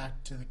reference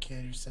back to the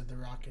kid who said the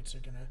rockets are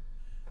gonna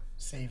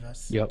save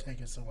us, Yep.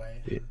 take us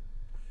away. Yeah. And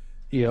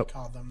Yep.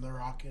 call them the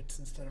rockets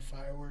instead of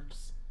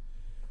fireworks.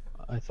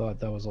 I thought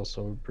that was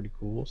also pretty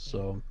cool.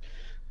 So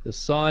the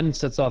son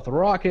sets off the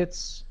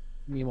rockets.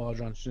 Meanwhile,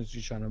 John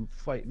Krasinski's trying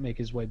to make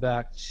his way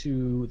back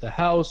to the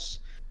house.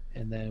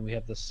 And then we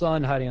have the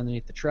son hiding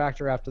underneath the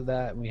tractor after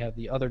that. And we have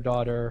the other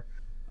daughter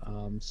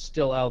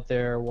still out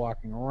there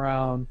walking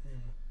around.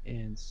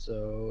 And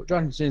so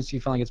John Krasinski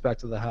finally gets back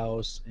to the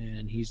house,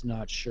 and he's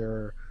not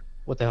sure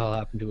what the hell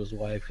happened to his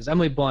wife. Because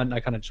Emily Blunt,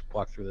 I kind of just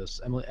walked through this.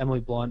 Emily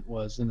Blunt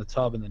was in the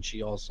tub, and then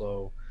she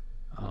also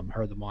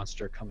heard the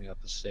monster coming up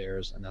the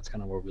stairs, and that's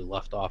kind of where we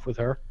left off with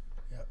her.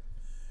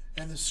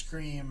 And the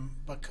scream,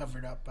 but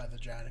covered up by the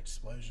giant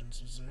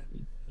explosions,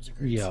 was a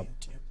great Yep. scene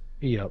too.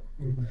 Yep.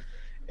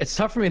 It's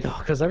tough for me, though,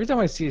 because every time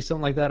I see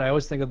something like that, I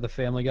always think of the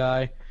Family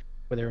Guy,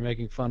 where they were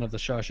making fun of the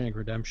Shawshank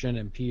Redemption,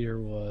 and Peter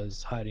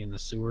was hiding in the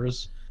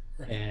sewers.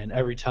 Right. And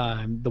every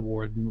time the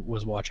warden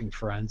was watching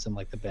Friends and,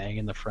 like, the Bang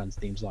and the Friends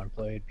theme song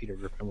played, Peter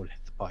Griffin would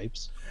hit the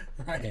pipes.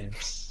 Right. And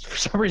for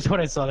some reason, when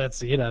I saw that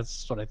scene,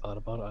 that's what I thought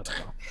about. I don't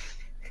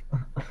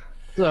know.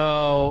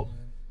 So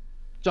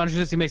John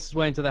Krasinski makes his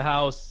way into the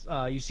house.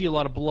 You see a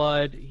lot of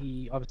blood.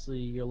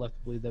 You're left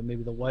to believe that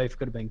maybe the wife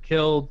could have been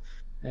killed.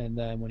 And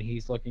then when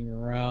he's looking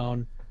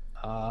around,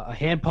 a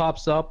hand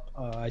pops up.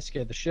 I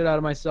scared the shit out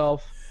of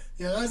myself.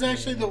 Yeah, that was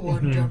actually the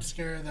one jump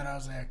scare that I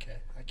was like, okay,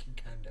 I can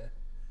kind of,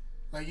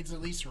 like, it's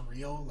at least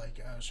real. Like,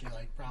 she,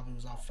 like, probably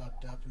was all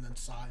fucked up and then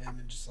saw him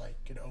and just, like,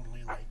 could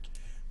only, like,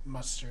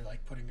 muster,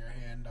 like, putting her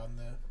hand on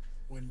the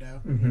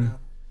window, you know?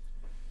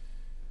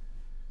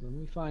 Then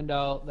we find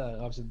out that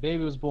obviously the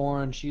baby was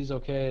born. She's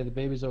okay. The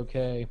baby's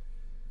okay.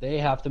 They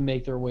have to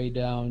make their way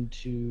down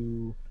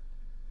to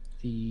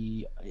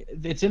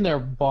it's in their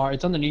barn.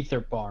 It's underneath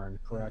their barn,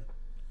 correct?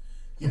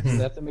 Yes. So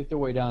they have to make their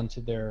way down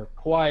to their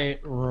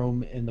quiet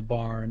room in the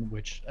barn,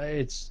 which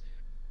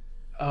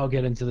I'll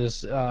get into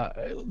this.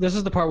 This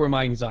is the part where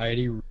my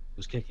anxiety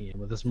was kicking in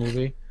with this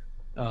movie.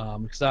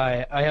 Because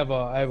I have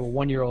a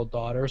 1-year-old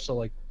daughter, so,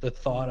 like, the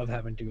thought of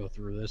having to go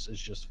through this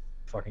is just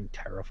fucking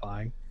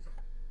terrifying.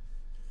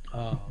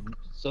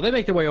 So they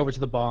make their way over to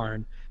the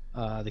barn.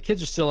 The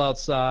kids are still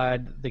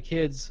outside. The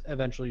kids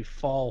eventually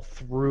fall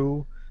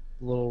through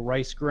the little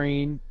rice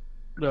grain,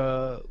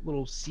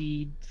 little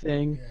seed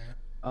thing.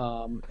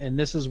 Yeah. And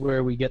this is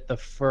where we get the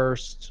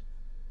first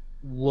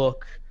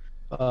look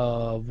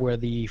of where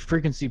the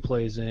frequency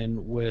plays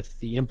in with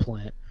the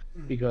implant.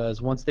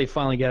 Because once they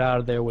finally get out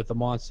of there with the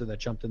monster that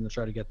jumped in to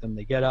try to get them,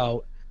 they get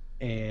out,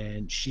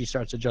 and she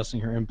starts adjusting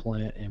her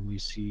implant, and we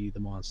see the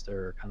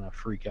monster kind of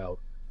freak out.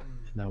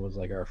 And that was,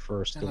 like, our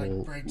first And, little.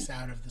 like, breaks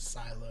out of the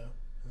silo.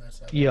 And that's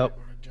how they're Yep.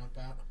 able to jump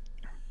out.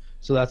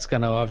 So that's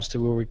kind of obviously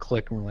where we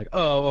click and we're like,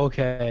 oh,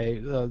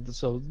 okay.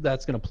 So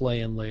that's going to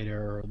play in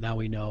later. Now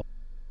we know it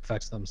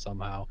affects them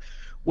somehow.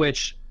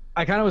 Which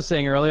I kind of was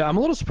saying earlier, I'm a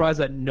little surprised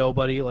that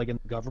nobody, like, in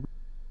the government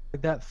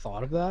like that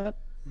thought of that.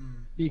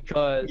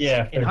 Because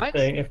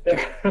if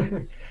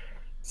they're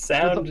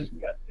sound,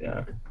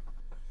 yeah.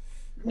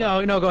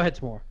 No, go ahead,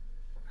 Timur.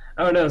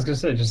 Oh no, I was gonna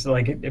say just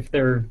like if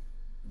they're,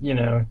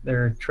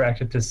 they're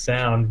attracted to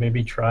sound,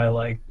 maybe try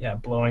like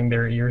blowing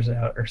their ears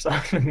out or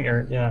something,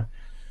 or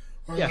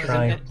Or Yeah, like 'cause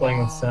Trying a playing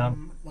with sound.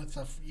 bomb with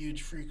a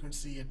huge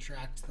frequency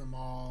attracts them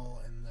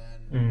all, and then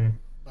Mm.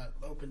 but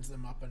opens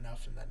them up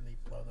enough, and then they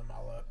blow them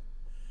all up.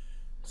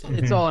 Something.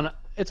 it's Mhm. all in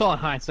it's all in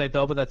hindsight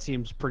though, but that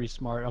seems pretty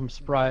smart. I'm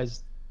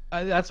surprised.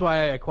 That's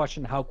why I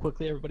questioned how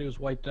quickly everybody was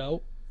wiped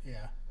out.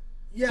 Yeah,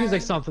 Seems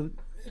like yeah. something.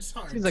 It's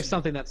hard. Seems like to,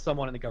 something that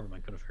someone in the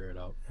government could have figured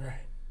out. Right.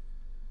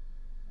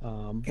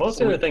 Well, that's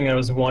So the other thing I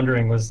was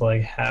wondering was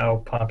like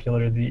how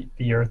popular the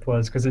Earth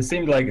was, because it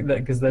seemed like that,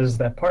 because there's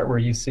that part where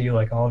you see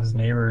like all of his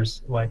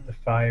neighbors light the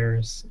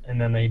fires and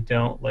then they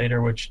don't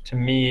later, which to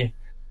me,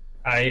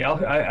 I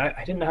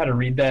didn't know how to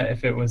read that,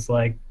 if it was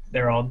like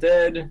they're all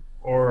dead,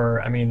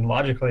 or I mean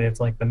logically it's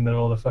like the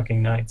middle of the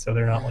fucking night, so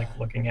they're not Yeah. like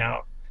looking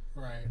out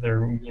Right.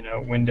 their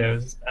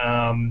windows,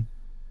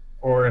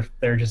 or if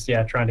they're just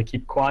trying to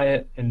keep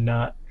quiet and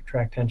not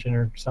attract attention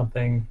or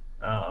something.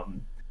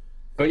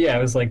 But yeah,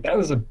 it was like that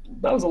was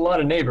a lot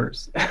of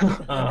neighbors.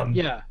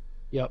 yeah,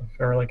 yep.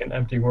 For like an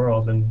empty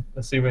world, and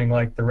assuming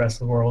like the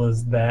rest of the world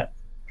is that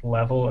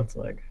level, it's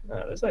like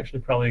there's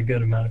actually probably a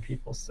good amount of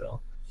people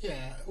still.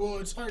 Yeah. Well,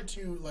 it's hard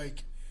to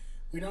like.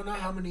 We don't know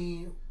how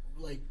many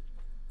like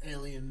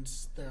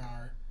aliens there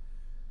are.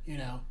 You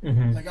know,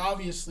 Mm-hmm. like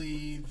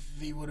obviously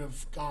they would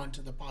have gone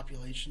to the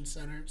population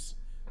centers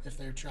if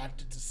they're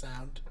attracted to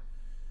sound.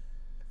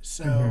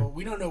 So Mhm.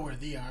 we don't know where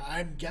they are.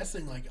 I'm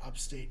guessing like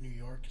upstate New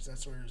York because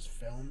that's where it was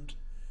filmed.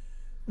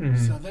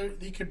 Mm-hmm. So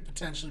they could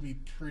potentially be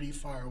pretty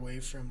far away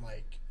from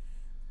like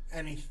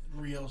any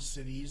real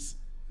cities.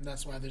 And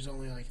that's why there's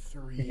only like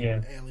 3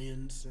 Yeah.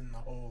 aliens in the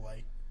whole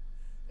like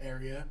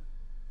area.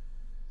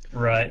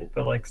 Right,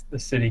 but like the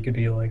city could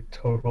be like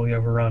totally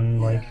overrun,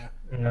 like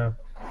Yeah,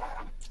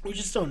 we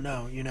just don't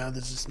know. You know,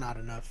 there's just not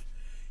enough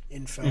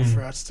info Mm.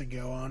 for us to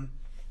go on.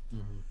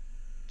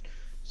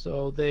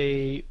 So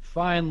they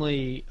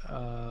finally,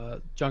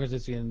 John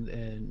Krasinski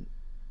and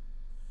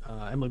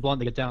Emily Blunt,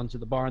 they get down to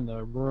the barn,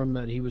 the room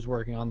that he was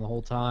working on the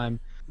whole time.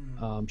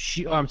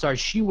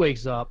 She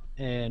wakes up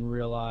and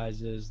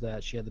realizes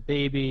that she had the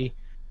baby.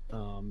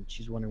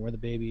 She's wondering where the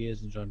baby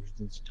is, and John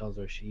Krasinski tells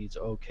her she's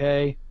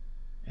okay.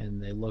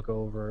 And they look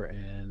over,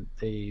 and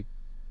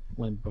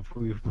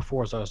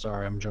before saw,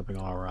 sorry, I'm jumping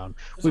all around.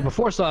 We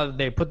before saw that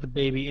they put the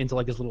baby into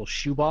like this little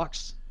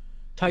shoebox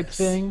type Yes.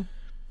 thing.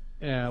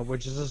 Yeah,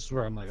 which is this is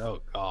where I'm like,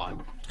 oh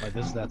god, like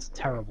that's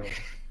terrible.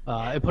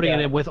 And putting it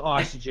in with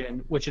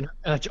oxygen, which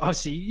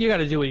obviously you got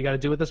to do what you got to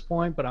do at this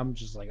point. But I'm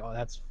just like, oh,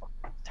 that's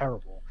fucking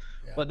terrible.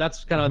 Yeah. But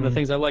that's kind of the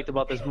things I liked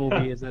about this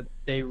movie is that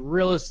they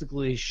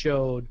realistically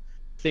showed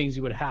things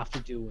you would have to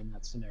do in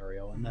that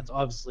scenario, and that's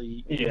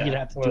obviously you'd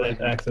have to do what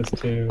it. access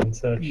to and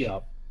such. Yeah.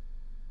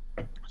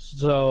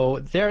 So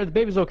the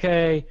baby's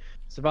okay,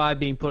 survived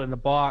being put in a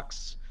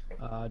box.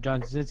 John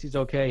Krasinski's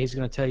okay.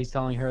 He's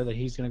telling her that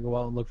he's gonna go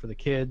out and look for the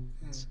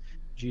kids.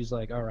 She's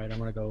like, all right, I'm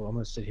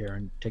gonna sit here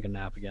and take a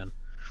nap again.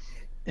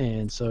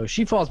 And so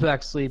she falls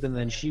back asleep, and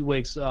then she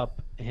wakes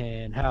up,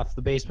 and half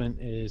the basement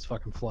is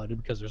fucking flooded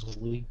because there's a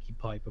leaky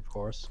pipe, of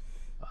course.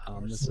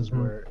 This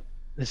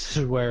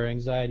is where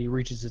anxiety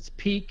reaches its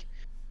peak,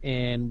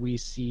 and we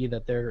see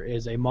that there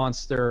is a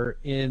monster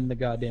in the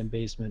goddamn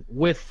basement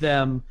with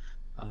them.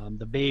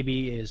 The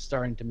baby is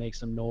starting to make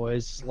some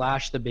noise.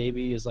 The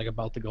baby is like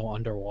about to go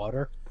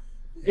underwater.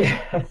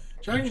 Yeah.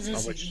 John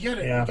Krasinski, you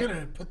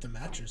gotta put the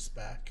mattress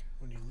back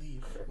when you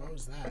leave. What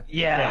was that?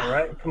 Yeah,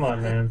 right. Come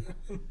on, man.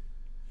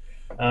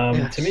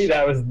 Yes. To me,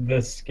 that was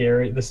the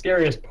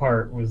scariest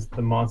part was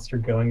the monster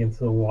going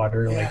into the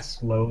water, Yeah. like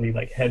slowly,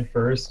 like head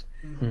first.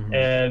 Mhm.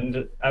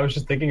 And I was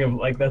just thinking of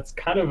like that's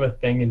kind of a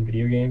thing in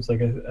video games,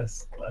 like a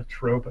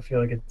trope. I feel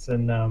like it's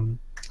in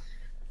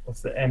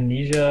what's the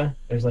Amnesia?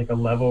 There's like a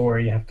level where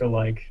you have to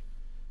like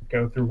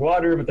go through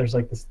water, but there's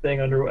like this thing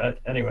under.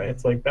 Anyway,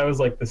 it's like that was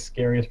like the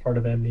scariest part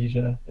of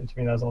Amnesia, and to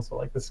me that was also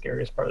like the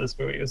scariest part of this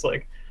movie. It was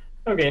like,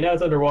 okay, now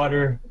it's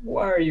underwater.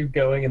 Why are you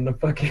going in the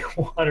fucking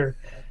water?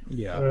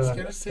 Yeah. He's Uh,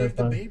 gonna so save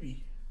the fun.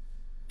 baby.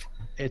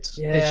 It's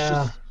Yeah.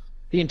 just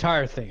the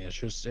entire thing is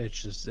just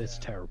it's Yeah.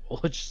 terrible.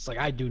 It's just like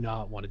I do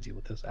not want to deal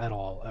with this at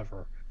all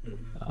ever.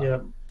 Yeah.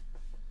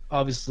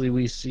 Obviously,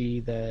 we see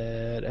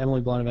that Emily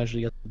Blunt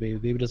eventually gets the baby. The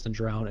baby doesn't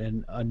drown,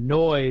 and a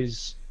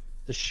noise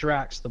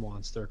distracts the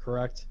monster.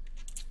 Correct?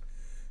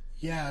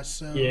 Yeah,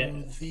 so Yeah.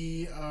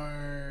 they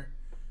are.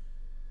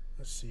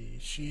 Let's see.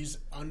 She's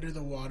under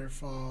the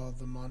waterfall.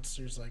 The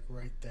monster's like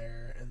right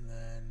there, and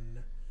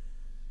then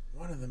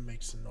one of them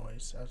makes a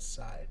noise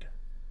outside.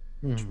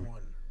 Which Mhm.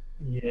 one?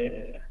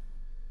 Yeah.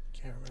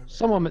 Can't remember.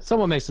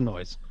 Someone makes a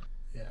noise.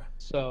 Yeah.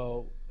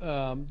 So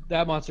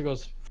that monster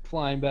goes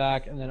flying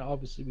back, and then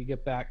obviously we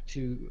get back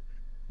to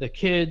the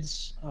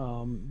kids.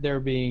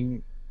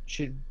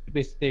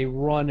 They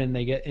run and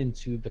they get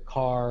into the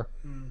car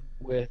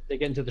they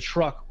get into the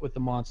truck with the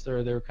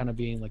monster. They're kind of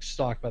being like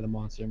stalked by the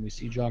monster, and we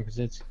see John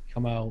Krasinski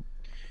come out,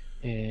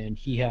 and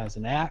he has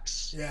an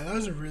axe. Yeah, that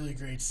was a really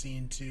great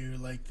scene too.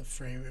 Like the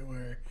frame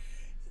where,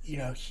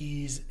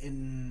 he's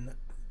in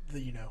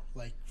the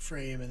like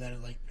frame, and then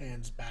it like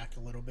pans back a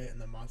little bit, and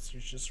the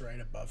monster's just right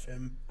above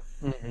him.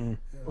 Mm-hmm. And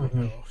I'm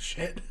like, oh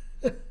shit.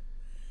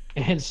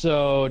 And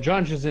so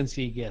John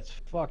Krasinski gets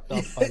fucked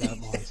up by that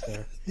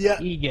monster. Yeah.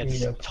 He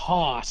gets Yep.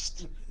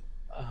 tossed.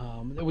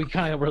 We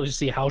kind of really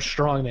see how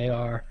strong they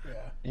are.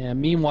 Yeah.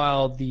 And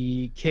meanwhile,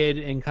 the kid,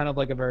 in kind of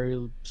like a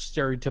very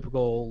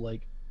stereotypical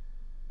like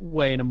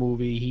way in a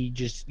movie, he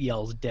just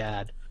yells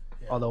 "Dad."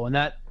 Yeah. Although in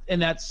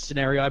that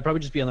scenario, I'd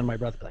probably just be under my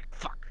breath, be like,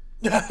 "Fuck,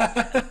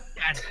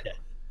 Dad's dead."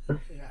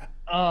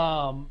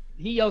 Yeah.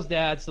 He yells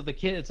 "Dad," so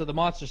the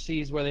monster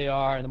sees where they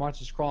are, and the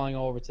monster's crawling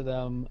over to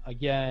them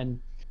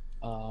again.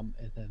 And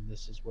then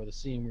this is where the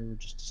scene we were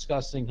just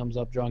discussing comes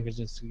up. John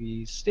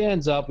Krasinski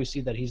stands up. We see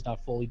that he's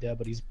not fully dead,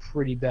 but he's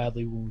pretty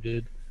badly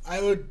wounded.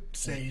 I would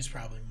say he's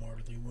probably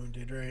mortally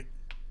wounded, right?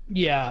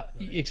 Yeah,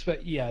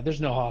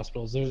 there's no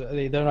hospitals.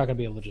 They're not going to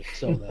be able to just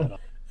sew that up.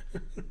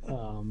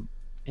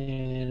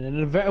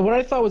 What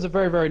I thought was a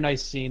very, very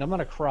nice scene. I'm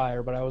not a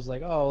crier, but I was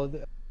like,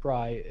 I'd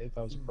cry if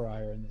I was a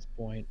crier in this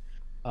point.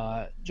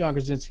 John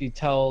Krasinski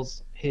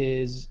tells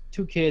his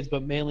two kids,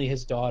 but mainly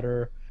his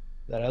daughter,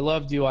 that I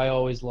loved you, I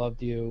always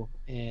loved you,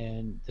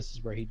 and this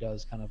is where he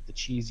does kind of the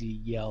cheesy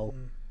yell.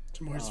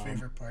 Timur's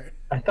favorite part.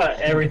 I thought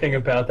everything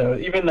about that,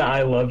 even the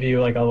 "I love you,"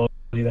 like "I love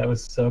you," that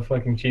was so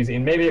fucking cheesy.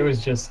 And maybe it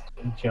was just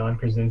John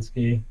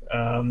Krasinski.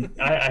 I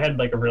had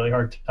like a really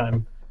hard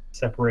time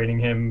separating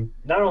him,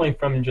 not only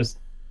from just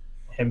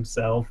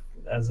himself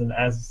as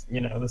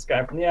this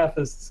guy from The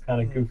Office, this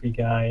kind of goofy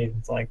guy.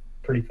 It's like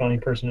pretty funny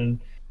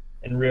person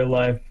in real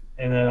life.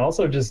 And then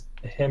also just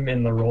him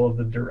in the role of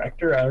the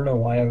director. I don't know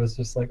why I was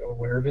just like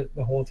aware of it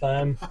the whole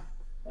time.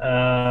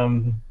 I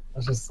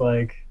was just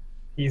like,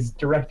 he's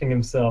directing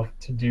himself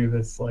to do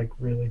this like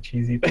really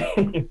cheesy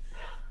thing.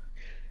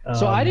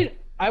 So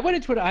I went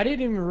into it. I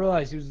didn't even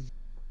realize he was.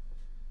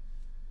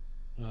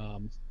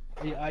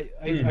 I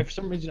for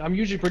some reason, I'm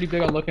usually pretty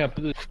big on looking at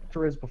who the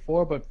director is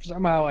before, but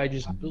somehow I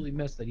just really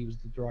missed that he was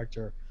the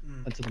director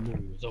until the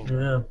movie was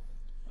over.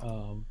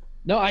 Yeah.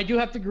 No, I do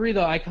have to agree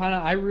though.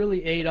 I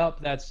really ate up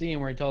that scene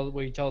where he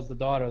tells the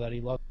daughter that he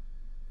loves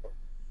her.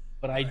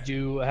 But I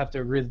do have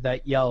to agree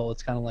that yell,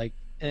 it's kind of like,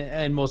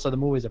 and most other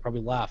movies I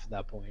probably laugh at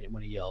that point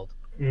when he yelled.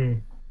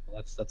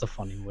 That's a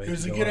funny way. It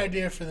was a good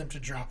idea for them to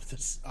drop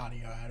this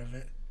audio out of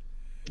it.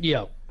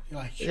 Yeah.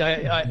 Like,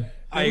 I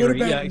it would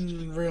agree. have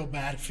been real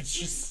bad if it's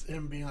just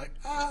him being like,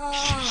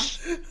 ah.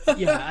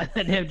 Yeah,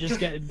 and him just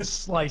getting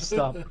sliced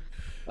up.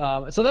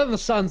 So then the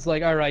son's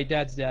like, all right,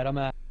 Dad's dead. I'm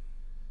out.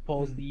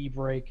 Pulls the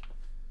e-brake.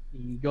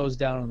 He goes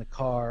down in the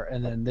car,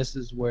 and then this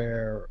is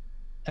where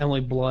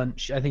Emily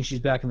Blunt, I think she's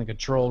back in the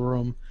control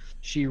room.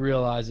 She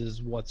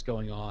realizes what's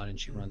going on, and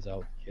she runs out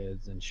with the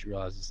kids, and she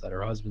realizes that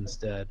her husband's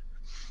dead.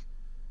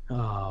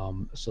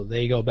 So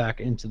they go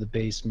back into the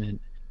basement,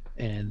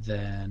 and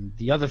then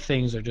the other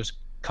things are just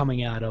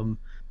coming at them.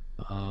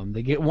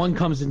 One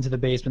comes into the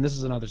basement. This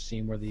is another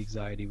scene where the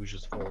anxiety was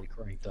just fully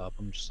cranked up.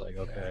 I'm just like,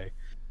 okay.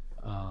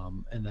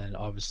 And then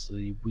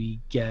obviously we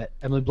get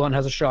Emily Blunt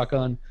has a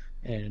shotgun,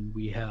 and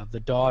we have the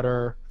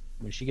daughter.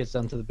 When she gets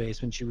down to the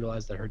basement, she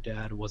realized that her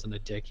dad wasn't a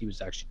dick. He was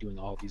actually doing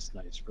all these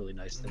really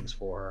nice things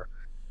for her.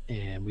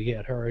 And we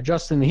get her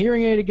adjusting the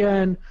hearing aid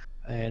again.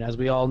 And as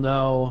we all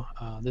know,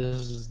 this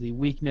is the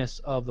weakness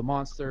of the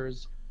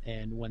monsters.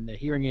 And when the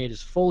hearing aid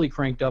is fully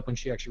cranked up, when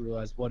she actually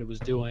realized what it was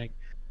doing,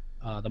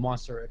 the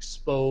monster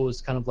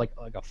exposed kind of like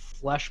a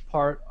flesh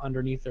part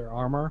underneath their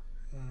armor.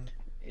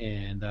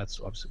 And that's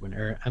obviously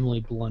when Emily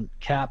Blunt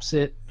caps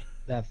it.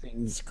 That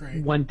thing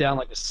went down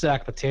like a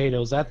sack of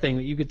potatoes. That thing,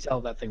 you could tell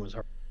that thing was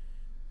her.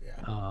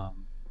 Yeah.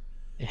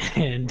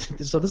 And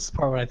so this is the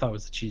part what I thought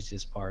was the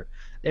cheesiest part.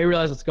 They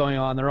realize what's going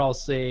on. They're all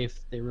safe.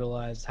 They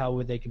realize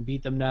how they can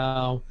beat them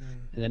now.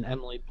 And then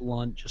Emily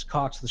Blunt just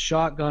cocks the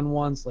shotgun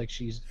once, like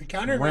she's It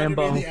kind of reminded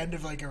Rambo. me of the end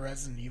of like a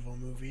Resident Evil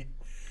movie.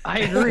 I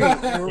agree.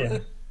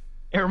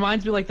 It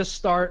reminds me like the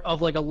start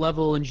of like a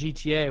level in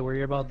GTA where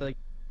you're about to like,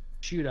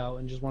 shootout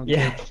and just want to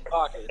just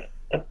cock it.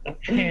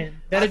 And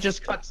then it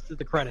just cuts to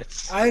the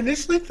credits. I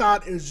initially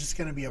thought it was just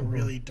going to be a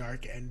really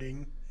dark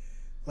ending.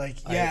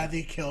 Like,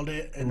 they killed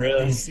it, and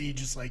then you see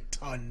just like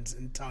tons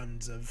and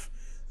tons of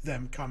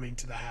them coming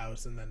to the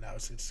house, and then that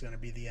was just going to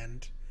be the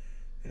end.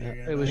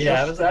 I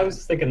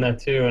was thinking that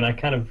too, and I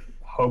kind of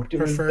hoped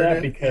it was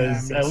that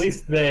because at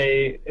least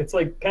they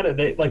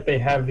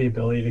have the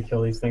ability to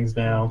kill these things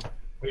now.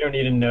 We don't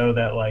need to know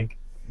that like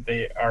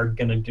they are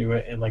gonna do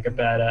it in like a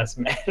badass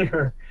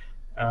manner.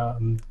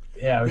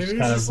 It was just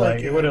kind of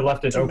like it would have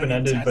left it open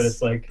ended, but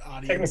it's like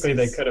technically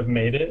they could have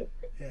made it,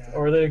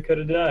 or they could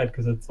have died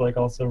because it's like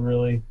also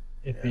really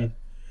iffy.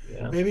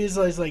 Maybe it's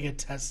like a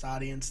test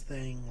audience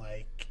thing,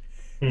 like,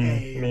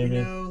 hey,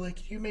 maybe.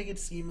 Like you make it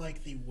seem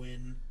like they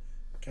win,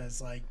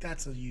 because like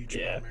that's a huge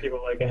bummer.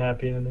 People like a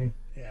happy ending.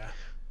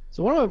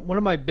 So one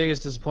of my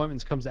biggest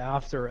disappointments comes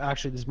after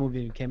actually this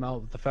movie came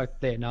out with the fact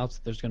that they announced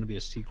that there's going to be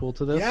a sequel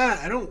to this. Yeah,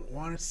 I don't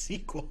want a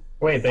sequel.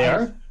 Wait, they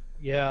are?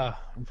 Yeah,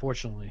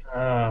 unfortunately.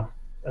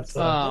 That's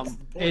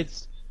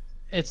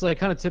it's like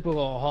kind of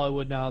typical of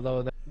Hollywood now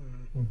though that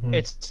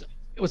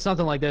it was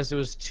something like this. It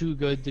was too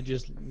good to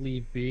just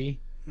leave be,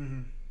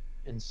 and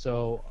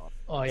so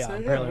it's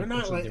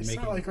not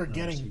like we're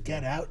getting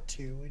Get Out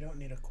 2. We don't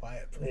need A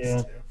Quiet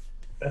Place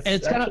 2. That's And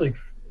it's kinda- actually.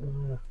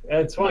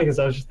 It's funny because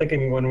I was just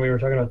thinking when we were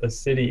talking about the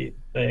city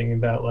thing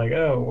about like,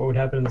 oh, what would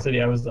happen in the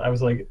city? I was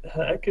like,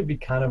 that could be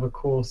kind of a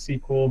cool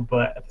sequel,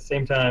 but at the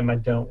same time, I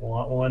don't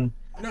want one.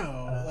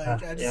 No,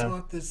 like I just Yeah.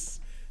 want this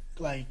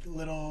like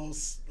little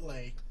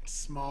like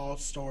small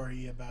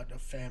story about a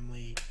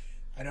family.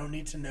 I don't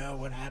need to know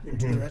what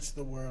happened to the rest of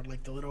the world.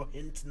 Like the little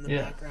hints in the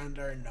Yeah. background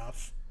are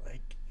enough.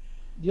 Like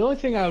The only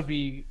thing I would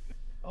be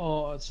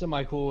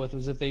semi cool with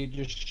was if they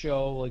just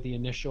show like the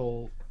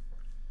initial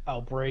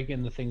outbreak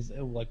and the things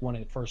like when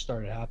it first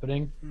started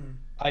happening.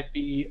 I'd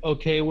be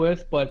okay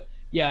with, but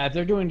yeah, if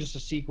they're doing just a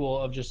sequel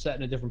of just set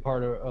in a different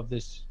part of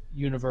this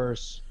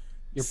universe,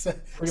 you're it's, pretty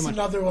it's much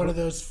another one of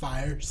those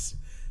fires.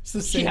 It's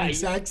the same Yeah,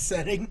 exact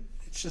setting.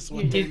 It's just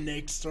what It- their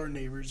next door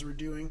neighbors were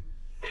doing.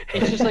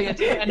 it's just like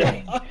it's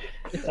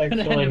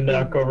Actually,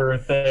 knock over a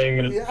thing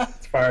and Yeah.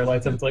 it's fire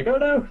lights up. It's like, oh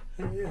no!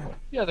 Yeah,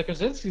 yeah, the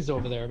Krasinski's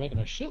over there making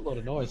a shitload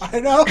of noise. I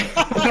know.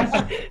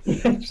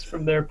 Just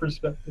from their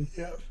perspective.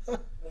 Yeah.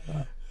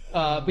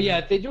 But yeah,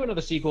 if they do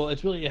another sequel, it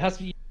has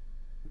to be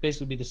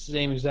basically be the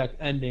same exact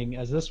ending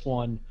as this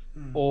one,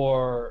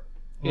 or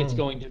it's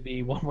going to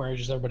be one where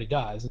just everybody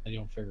dies and they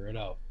don't figure it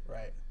out.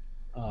 Right.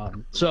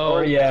 So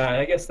Or yeah,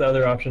 I guess the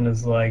other option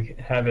is like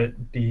have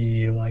it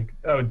be like,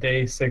 oh,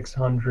 day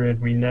 600.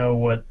 We know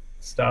what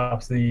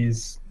stops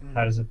these.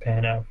 How does it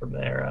pan out from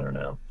there? I don't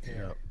know.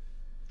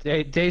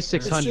 day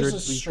 600,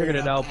 just a we figured it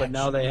straight-up out, but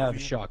now action they have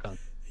movie. shotgun.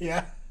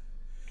 Yeah.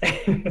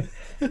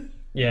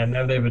 Yeah,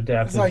 now they've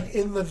adapted. It's like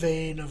in the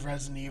vein of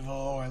Resident Evil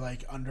or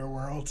like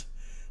Underworld.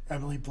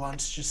 Emily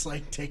Blunt's just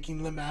like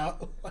taking them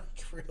out like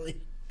really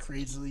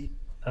crazily.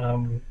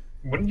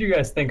 What did you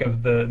guys think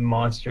of the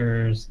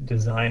monster's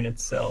design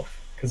itself?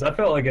 Because I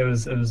felt like it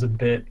was a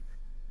bit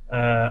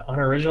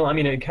unoriginal. I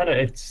mean,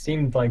 it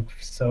seemed like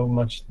so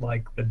much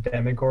like the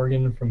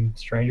Demogorgon from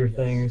Stranger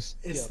Things.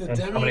 It's Yeah. the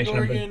And combination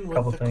of the Demogorgon with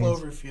couple the things.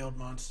 Cloverfield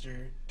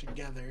monster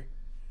together.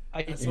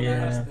 I, That's what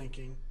I was Yeah.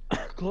 thinking.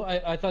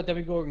 I thought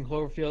Demogorgon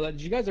Cloverfield.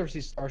 Did you guys ever see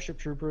Starship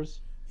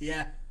Troopers?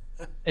 Yeah.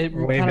 It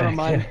Way kind of back,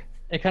 remind yeah.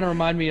 it kind of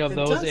remind me of It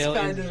those does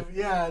aliens kind of,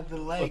 yeah, the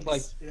legs.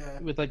 like- yeah.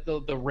 with like the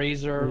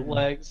razor Mhm.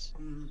 legs.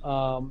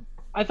 Mm.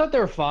 I thought they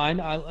were fine.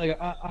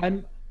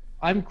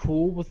 I'm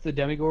cool with the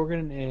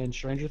Demogorgon and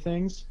Stranger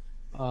Things.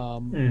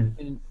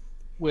 And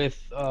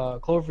with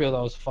Cloverfield,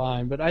 I was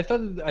fine, but I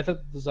thought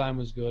the design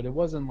was good. It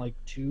wasn't like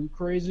too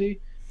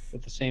crazy.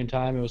 At the same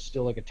time, it was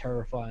still like a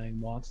terrifying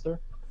monster.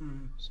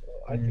 Mm. So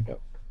I think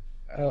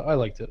I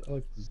liked it. I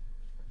liked it.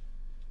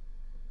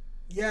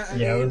 Yeah, I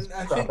Yeah, it mean, was I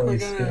think properly we're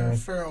gonna scary.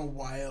 for a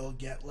while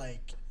get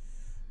like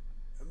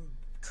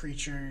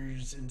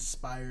creatures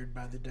inspired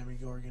by the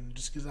Demogorgon,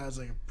 just because that was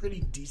like a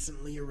pretty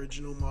decently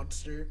original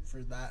monster for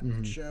that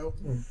show.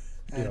 Mm.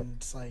 And Yep.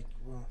 it's like,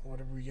 well, what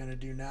are we gonna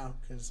do now?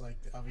 Because like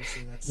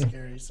obviously that's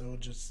scary, so we'll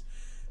just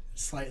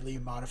slightly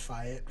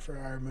modify it for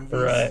our movies.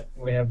 Right.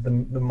 We have the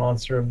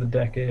monster of the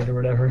decade or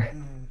whatever.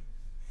 Mm.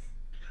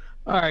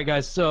 All right,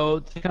 guys. So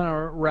to kind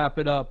of wrap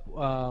it up,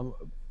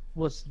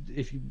 let's,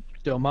 if you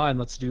don't mind,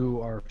 let's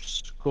do our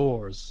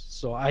scores.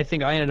 So I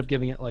think I ended up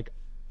giving it like,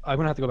 I'm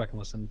gonna have to go back and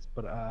listen,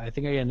 but I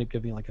think I ended up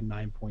giving it like a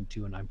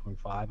 9.2 and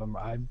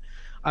 9.5.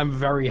 I'm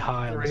very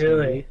high on this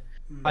Really?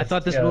 movie. I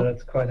thought this Yeah, movie.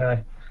 that's quite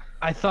high.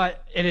 I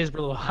thought it is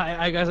really high.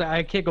 I guess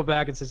I can't go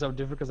back and say something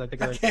different because I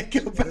think I can't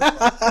go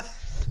back.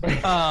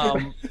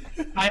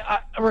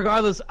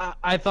 regardless,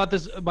 I thought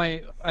this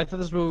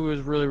movie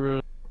was really,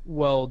 really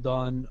well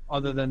done.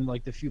 Other than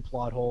like the few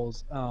plot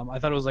holes, I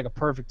thought it was like a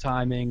perfect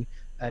timing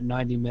at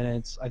 90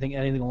 minutes. I think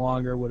anything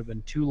longer would have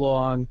been too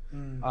long.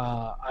 Mm.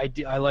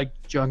 I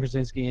liked John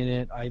Krasinski in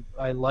it.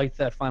 I liked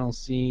that final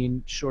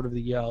scene, short of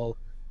the yell,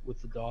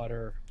 with the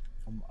daughter.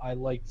 I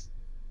liked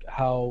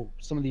how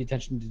some of the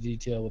attention to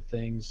detail with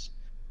things.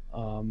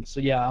 So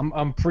yeah,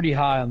 I'm pretty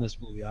high on this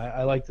movie.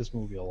 I like this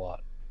movie a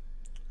lot.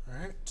 All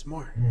right, some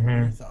more. Mhm. What are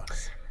your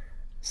thoughts?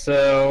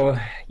 So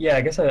yeah,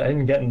 I guess I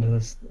didn't get into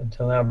this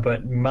until now,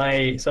 but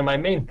my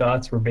main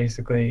thoughts were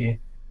basically,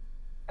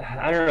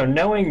 I don't know,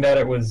 knowing that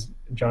it was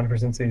John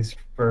Krasinski's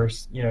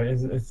first,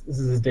 this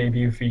is his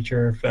debut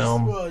feature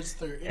film. Well, it's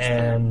their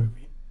and-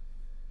 movie.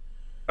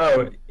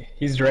 Oh,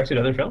 he's directed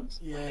other films?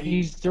 Yeah,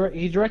 He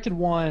directed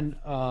one.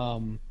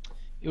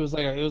 It was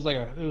like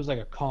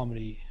a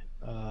comedy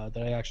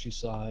that I actually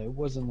saw. It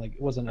wasn't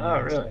anything Oh,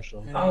 really?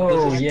 special. Yeah.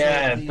 Oh This is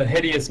yeah, the- The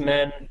Hideous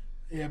Men.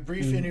 yeah,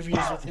 brief interviews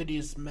with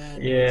hideous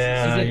men.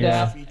 Yeah, He did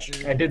yeah. that.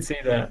 Feature. I did see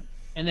that.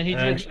 And then he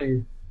And did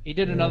actually,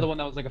 another yeah. one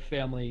that was like a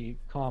family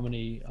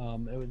comedy.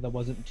 That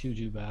wasn't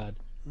too bad.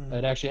 Mm.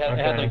 It actually had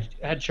Okay.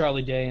 it had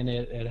Charlie Day in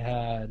it. It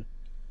had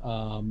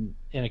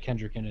Anna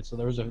Kendrick in it. So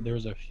there was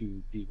a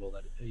few people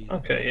that.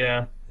 okay,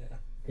 yeah. Yeah.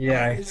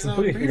 Yeah, I Is,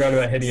 completely Brief forgot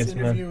about Hideous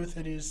interview Men. with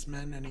hideous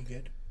men any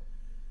good?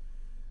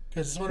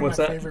 Because it's one What's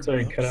of my that? favorite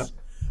Sorry, books. cut out.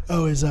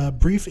 Oh, is a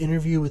brief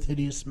interview with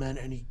hideous men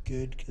any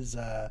good? Because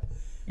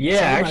Yeah,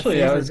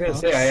 actually, I was gonna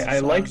say I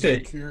liked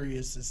it.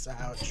 Curious as to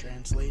how it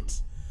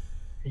translates.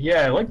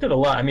 Yeah, I liked it a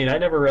lot. I mean, I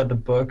never read the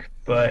book,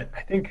 but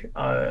I think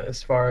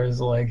as far as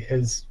like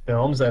his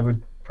films, I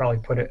would probably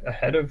put it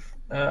ahead of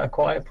A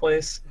Quiet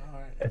Place. All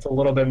right. It's a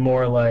little bit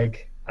more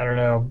like I don't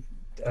know,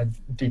 a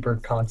deeper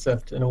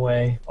concept in a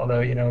way.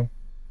 Although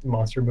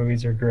monster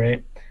movies are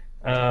great.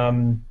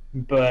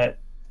 But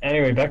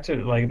anyway, back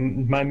to like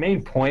my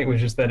main point was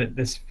just that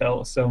this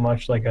felt so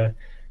much like a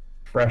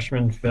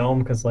freshman film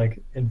because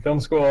like in film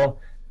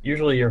school,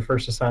 usually your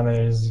first assignment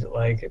is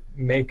like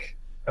make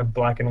a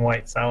black and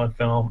white silent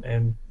film,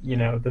 and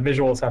the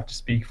visuals have to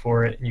speak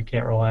for it, and you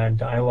can't rely on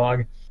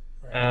dialogue.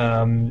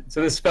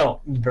 So this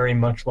felt very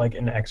much like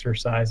an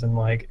exercise in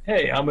like,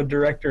 hey, I'm a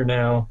director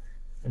now,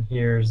 and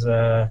here's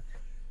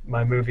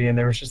my movie. And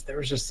there was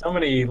just so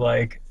many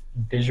like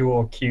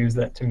visual cues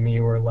that to me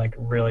were like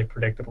really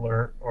predictable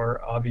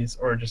or obvious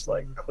or just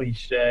like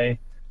cliche,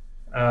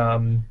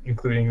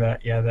 including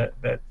that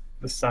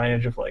the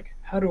signage of like,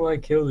 how do I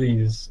kill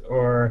these,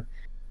 or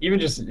even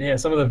just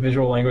some of the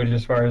visual language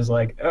as far as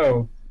like,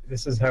 oh,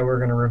 this is how we're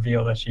going to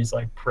reveal that she's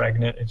like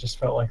pregnant. It just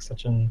felt like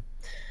such an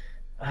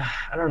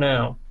I don't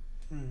know.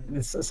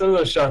 Some of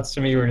those shots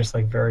to me were just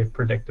like very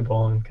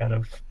predictable and kind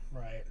of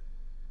right.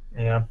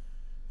 Yeah.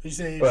 You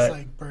say it's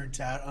like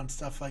burnt out on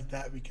stuff like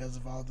that because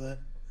of all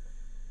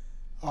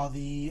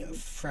the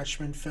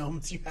freshman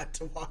films you had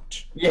to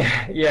watch.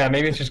 Yeah.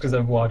 Maybe it's just because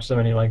I've watched so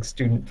many like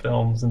student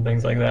films and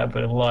things like that.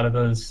 But a lot of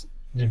those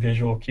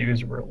visual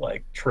cues were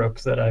like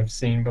tropes that I've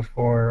seen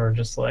before, or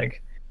just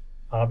like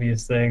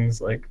obvious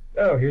things like,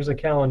 oh, here's a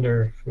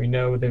calendar. We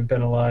know they've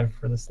been alive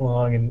for this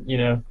long,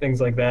 and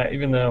things like that.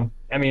 Even though,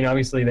 I mean,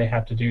 obviously they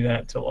have to do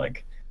that to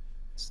like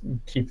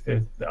keep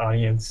the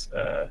audience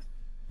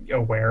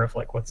aware of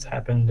like what's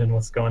happened and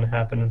what's going to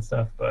happen and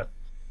stuff. But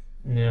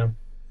yeah,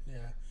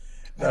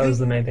 that was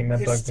the main thing that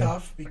bugged me. It's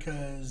tough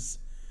because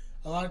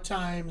a lot of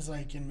times,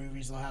 like in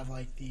movies, they'll have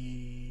like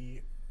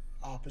the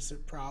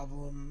opposite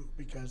problem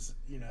because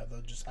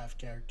they'll just have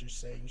characters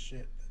saying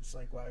shit. It's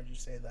like, why would you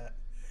say that?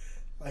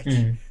 Like,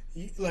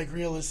 like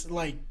realistic,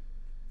 like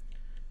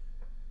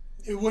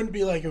it wouldn't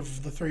be like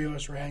if the three of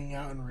us were hanging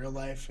out in real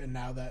life, and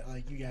now that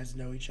like you guys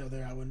know each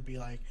other, I wouldn't be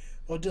like,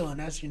 well, Dylan,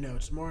 as you know,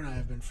 Tamora and I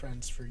have been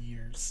friends for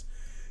years.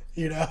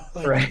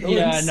 Like, right? I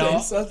wouldn't say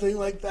something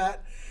like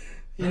that.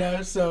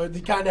 So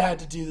they kind of had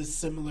to do this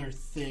similar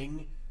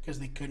thing because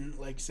they couldn't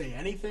like say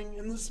anything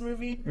in this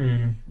movie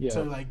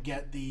to like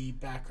get the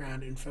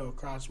background info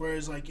across.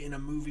 Whereas like in a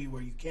movie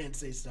where you can't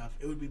say stuff,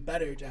 it would be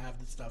better to have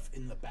the stuff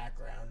in the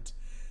background.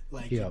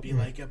 Like, it'd be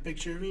like a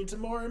picture of me and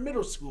Tamora in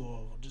middle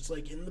school, just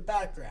like in the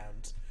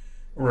background.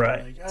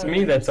 Right. Like, to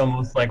me, that's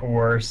almost like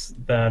worse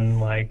than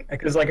like,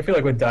 because like I feel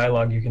like with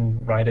dialogue, you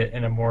can write it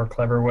in a more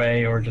clever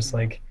way, or just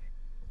like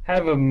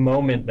have a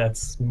moment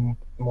that's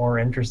more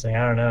interesting.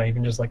 I don't know,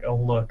 even just like a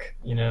look,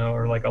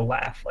 or like a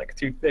laugh. Like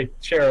they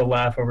share a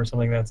laugh over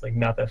something that's like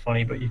not that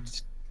funny, but you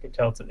just can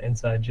tell it's an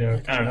inside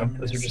joke. I don't know.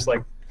 Those are just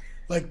like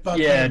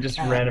Bucky just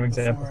random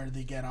examples. Before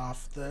they get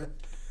off the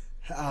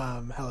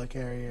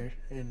helicarrier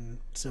in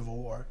Civil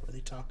War, where they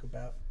talk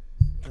about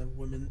the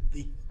women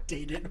they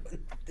dated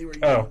when they were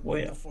young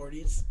in the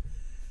 40s.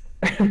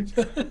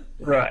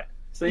 Right.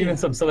 So even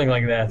something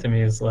like that to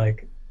me is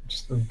like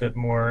just a bit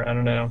more, I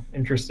don't know,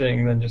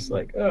 interesting than just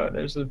like, oh,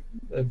 there's a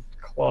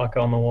clock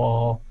on the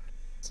wall,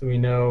 so we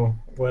know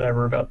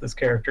whatever about this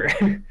character.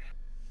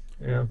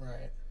 Yeah.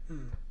 Right.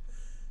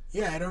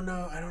 Yeah, I don't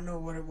know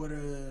what it would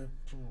have.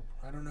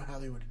 I don't know how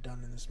they would have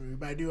done in this movie,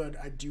 but I do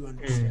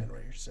understand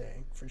what you're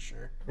saying for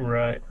sure.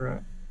 Right.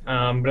 But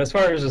as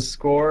far as the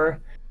score,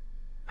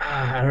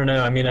 I don't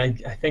know. I mean, I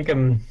think I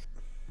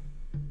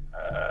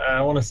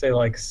want to say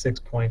like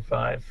 6.5.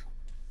 6.5.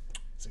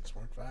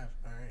 All right.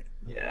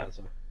 Yeah.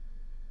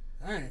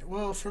 All right.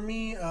 Well, for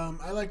me,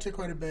 I liked it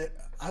quite a bit.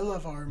 I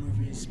love horror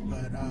movies,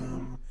 but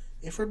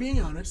if we're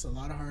being honest, a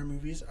lot of horror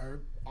movies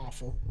are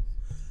awful.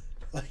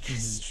 Like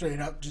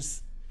straight up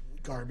just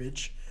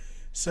garbage.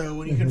 So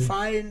when you can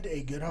find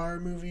a good horror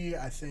movie,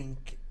 I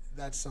think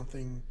that's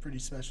something pretty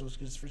special,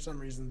 because for some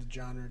reason the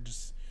genre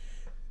just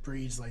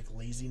breeds like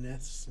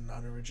laziness and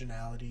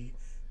unoriginality.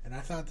 And I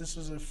thought this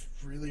was a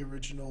really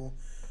original,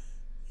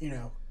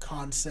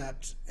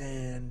 concept,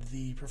 and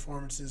the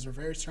performances are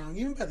very strong,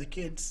 even by the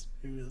kids,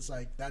 who was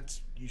like,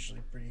 that's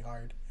usually pretty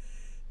hard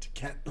to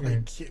get.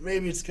 Like,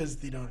 maybe it's because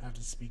they don't have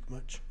to speak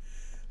much.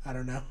 I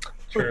don't know.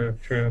 True.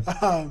 I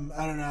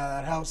don't know how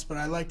that helps, but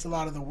I liked a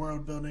lot of the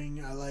world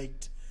building. I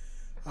liked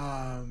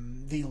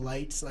the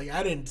lights. Like,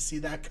 I didn't see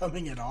that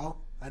coming at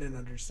all. I didn't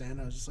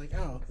understand. I was just like,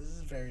 oh, this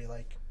is very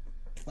like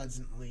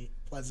pleasant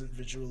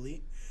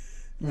visually.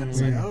 And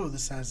it's like, oh,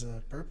 this has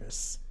a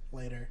purpose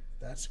later.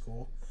 That's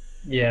cool.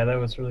 Yeah, that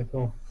was really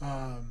cool.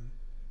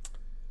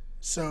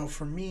 So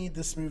for me,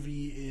 this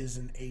movie is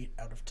an 8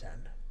 out of 10.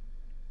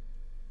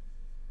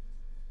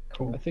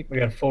 Cool. I think we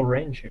got a full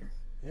range here.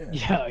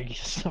 Yeah, I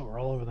guess we're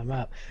all over the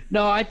map.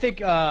 No, I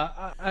think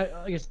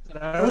I guess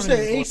I would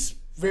say 8's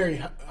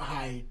very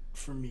high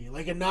for me.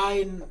 Like a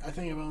 9, I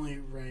think I've only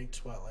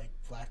ranked like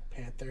Black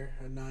Panther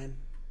a 9.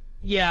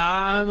 Yeah,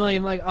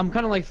 I'm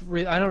kind of like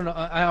I don't know.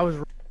 I was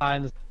high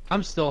in this.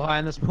 I'm still high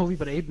in this movie,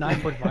 but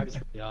 9.5 is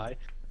pretty high.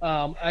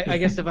 I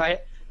guess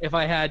if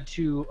I had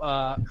to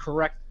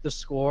correct the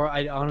score,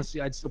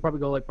 I'd still probably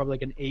go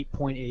like an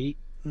 8.8.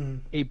 Mhm.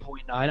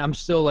 8.9. I'm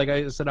still, like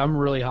I said, I'm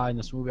really high in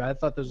this movie. I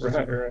thought this was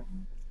Right.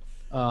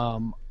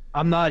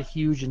 I'm not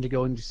huge into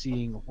going to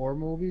seeing horror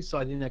movies, so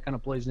I think that kind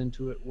of plays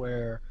into it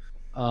where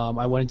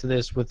I went into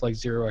this with like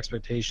zero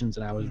expectations,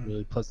 and I was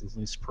really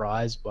pleasantly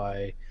surprised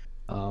by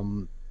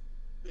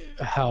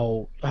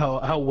how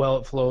well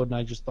it flowed, and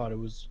I just thought it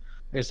was,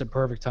 like I said,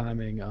 perfect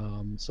timing.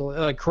 So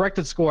like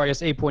corrected score, I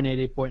guess 8.8,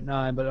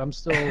 8.9, but I'm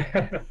still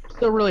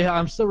really high.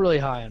 I'm still really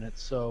high on it.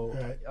 So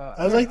Right.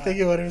 I was like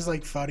thinking when it was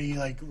like funny,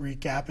 like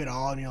recap it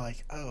all, and you're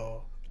like,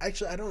 oh,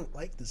 actually, I don't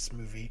like this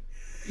movie.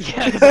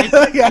 yeah, 'cause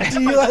Like, after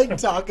you like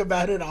talk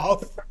about it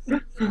all.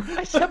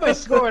 I set my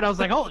score and I was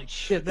like, holy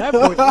shit, that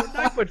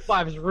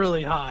 9.5 is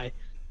really high.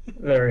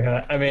 Very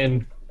high. I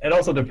mean, it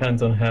also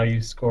depends on how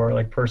you score.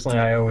 Like personally,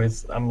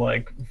 I'm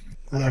like,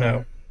 I don't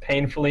know,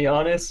 painfully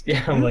honest.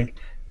 Yeah, I'm like,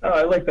 oh,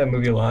 I like that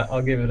movie a lot.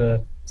 I'll give it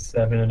a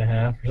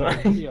 7.5 or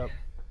something. Yep.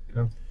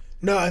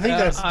 No, I think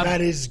I'm- that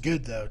is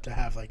good though to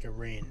have like a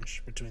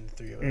range between the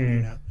three of them. You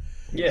know,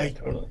 Yeah, Like-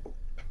 totally.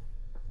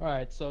 All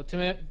right, so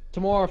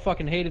Tamora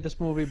fucking hated this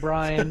movie,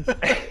 Brian.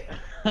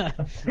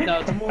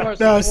 No, Tamora.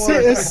 no, a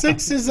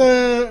 6 is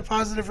a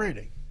positive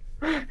rating.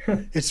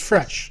 It's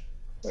fresh.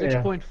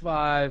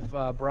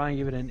 6.5. Brian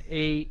gave it an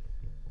 8.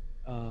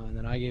 And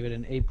then I gave it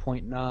an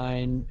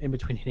 8.9. In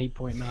between an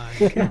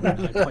 8.9 and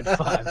a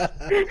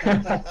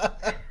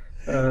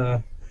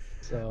 9.5.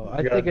 So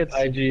I think it's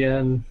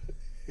IGN.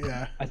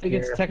 Yeah. I think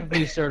it's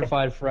technically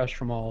certified fresh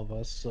from all of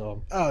us.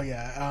 So Oh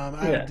yeah.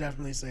 I would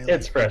definitely say like,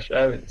 It's fresh.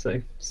 I would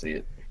say see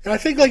it. and I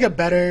think like a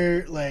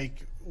better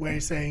like way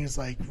of saying is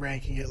like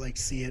ranking it like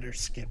see it or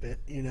skip it.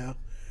 You know,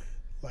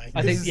 like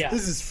I this think- is, yeah.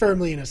 this is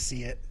firmly in a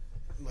see it.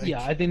 Like,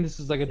 yeah, I think this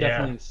is like a Yeah.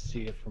 definitely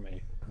see it for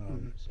me.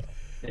 So.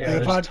 Yeah,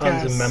 The there's tons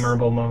podcast- of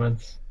memorable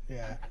moments.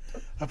 Yeah.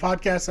 A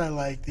podcast I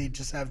like, they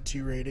just have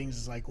 2 ratings.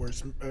 Is like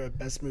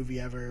best movie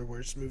ever,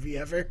 worst movie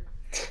ever.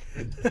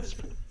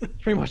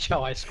 Pretty much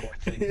how I score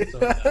things. So,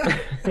 yeah.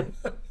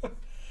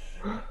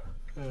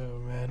 Oh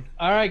man.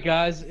 All right,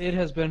 guys, it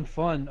has been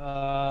fun.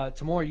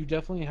 Tomorrow, you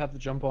definitely have to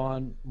jump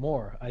on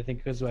more. I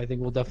think because I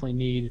think we'll definitely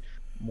need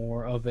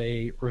more of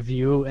a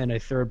review and a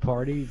third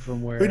party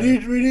from where We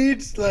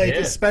need like Yeah.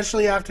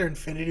 especially after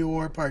Infinity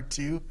War Part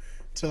 2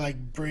 to like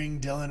bring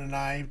Dylan and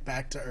I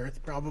back to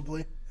Earth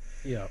probably.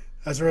 Yeah,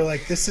 As we're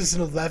like, this is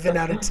an 11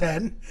 out of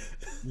 10.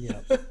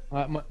 yeah,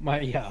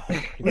 yeah.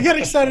 We get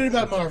excited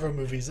about Marvel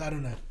movies. I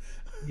don't know.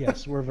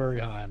 Yes, we're very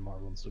high on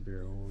Marvel and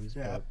superhero movies.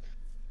 Yeah.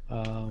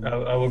 But,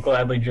 I will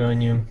gladly join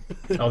you,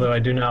 although I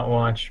do not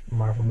watch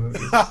Marvel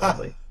movies.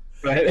 Sadly.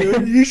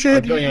 But You should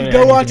I'll join you on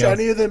don't watch anything else.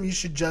 any of them. You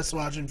should just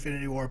watch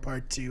Infinity War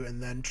Part 2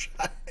 and then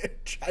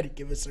try to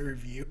give us a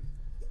review.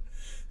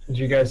 Did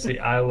you guys see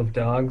Isle of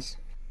Dogs?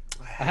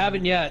 I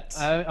haven't yet.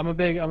 I'm a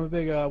big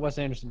Wes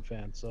Anderson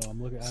fan, so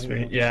I'm looking.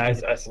 Sweet. Yeah,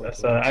 I saw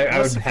that. I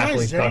would was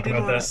happily surprised Jenny talk didn't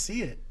about want to that.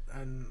 see it,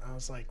 and I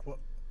was like, "What?"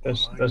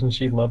 Doesn't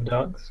she love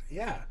dogs?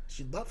 Yeah,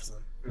 she loves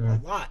them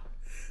Mm. a lot.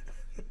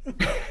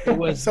 It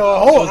was, So a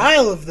whole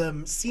aisle of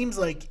them seems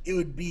like it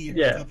would be a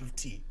Yeah. cup of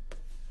tea.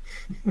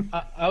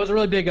 I was a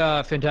really big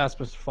Fantastic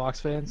Mr. Fox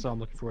fan, so I'm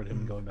looking forward to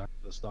him going back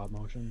to the stop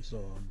motion.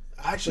 So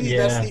Actually,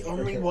 Yeah, that's the for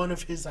only sure. one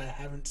of his I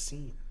haven't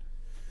seen.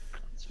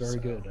 it's very So-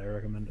 good. I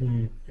recommend it.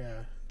 Mm. Yeah,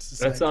 it's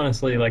just That's like,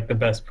 honestly like the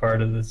best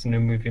part of this new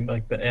movie.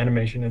 Like the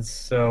animation is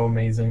so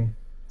amazing.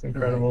 It's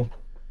incredible.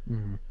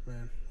 Mhm.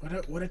 man,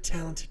 what a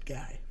talented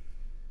guy.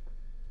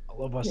 I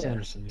love Wes Yeah,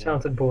 Anderson. Yeah.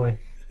 Talented boy.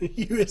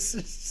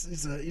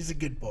 He's a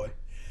good boy.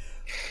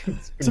 Good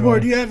So, more, boy.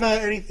 do you have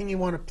anything you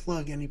want to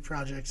plug? Any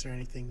projects or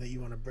anything that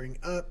you want to bring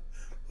up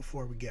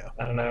before we go?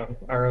 I don't know,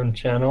 our own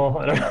channel.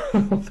 I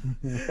don't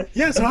know.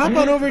 Yeah, so hop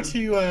on over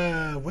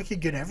to Wicked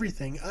Good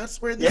Everything.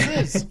 That's where this Yeah.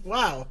 is.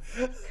 Wow.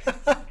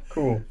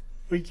 Cool.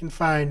 We can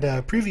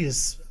find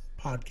previous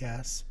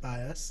podcasts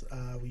by us.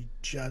 We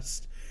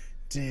just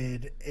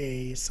did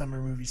a summer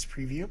movies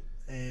preview,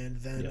 and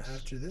then Yes.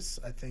 after this,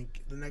 I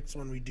think the next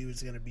one we do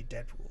is going to be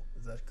Deadpool.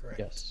 Is that correct?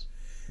 Yes.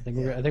 I think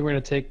we're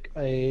gonna take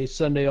a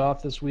Sunday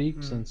off this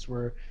week since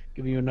we're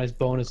giving you a nice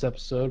bonus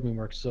episode. We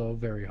worked so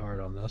very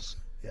hard on this,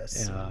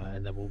 Yes.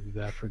 and then we'll be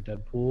back for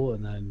Deadpool,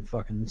 and then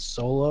fucking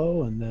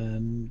Solo, and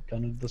then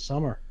kind of the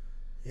summer.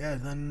 Yeah,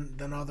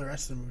 then all the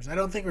rest of the movies. I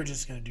don't think we're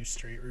just going to do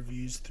straight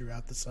reviews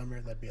throughout the summer.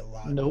 That'd be a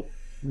lot. Nope.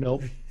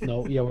 No.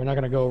 Yeah, we're not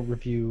gonna go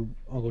review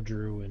Uncle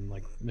Drew and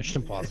like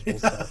Mission Impossible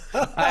stuff.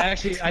 I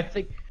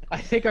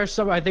think our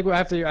summer. I think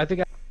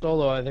after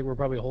Solo, I think we're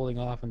probably holding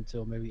off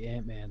until maybe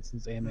Ant-Man,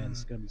 since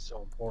Ant-Man's gonna be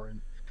so important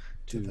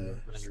to the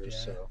Avengers.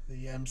 So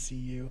the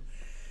MCU.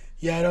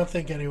 Yeah, I don't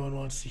think anyone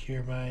wants to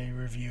hear my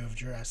review of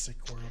Jurassic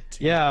World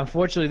 2. yeah,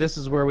 unfortunately, this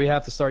is where we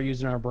have to start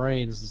using our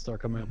brains to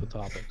start coming up with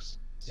topics.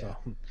 So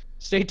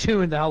stay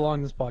tuned to how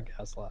long this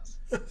podcast lasts.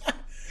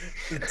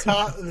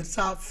 The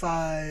top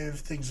 5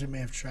 things we may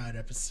have tried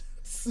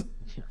episodes.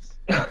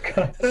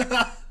 Yes.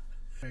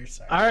 Very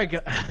sorry. All right,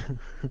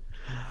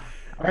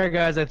 all right,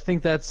 guys. I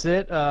think that's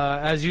it.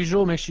 As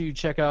usual, make sure you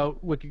check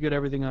out Wicked Good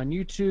Everything on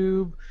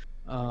YouTube.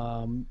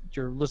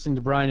 You're listening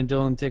to Brian and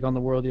Dylan take on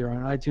the world here on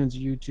iTunes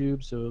and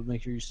YouTube, so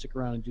make sure you stick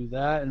around and do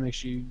that, and make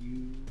sure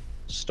you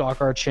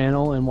stalk our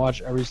channel and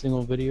watch every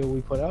single video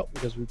we put out,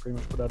 because we pretty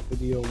much put out a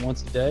video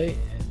once a day,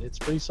 and it's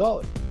pretty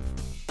solid.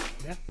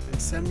 Yeah,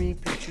 and send me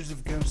pictures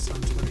of ghosts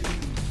on Twitter.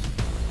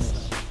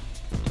 So,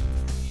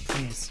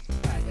 please.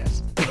 Bye,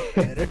 guys.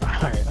 Later.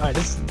 All right.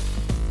 This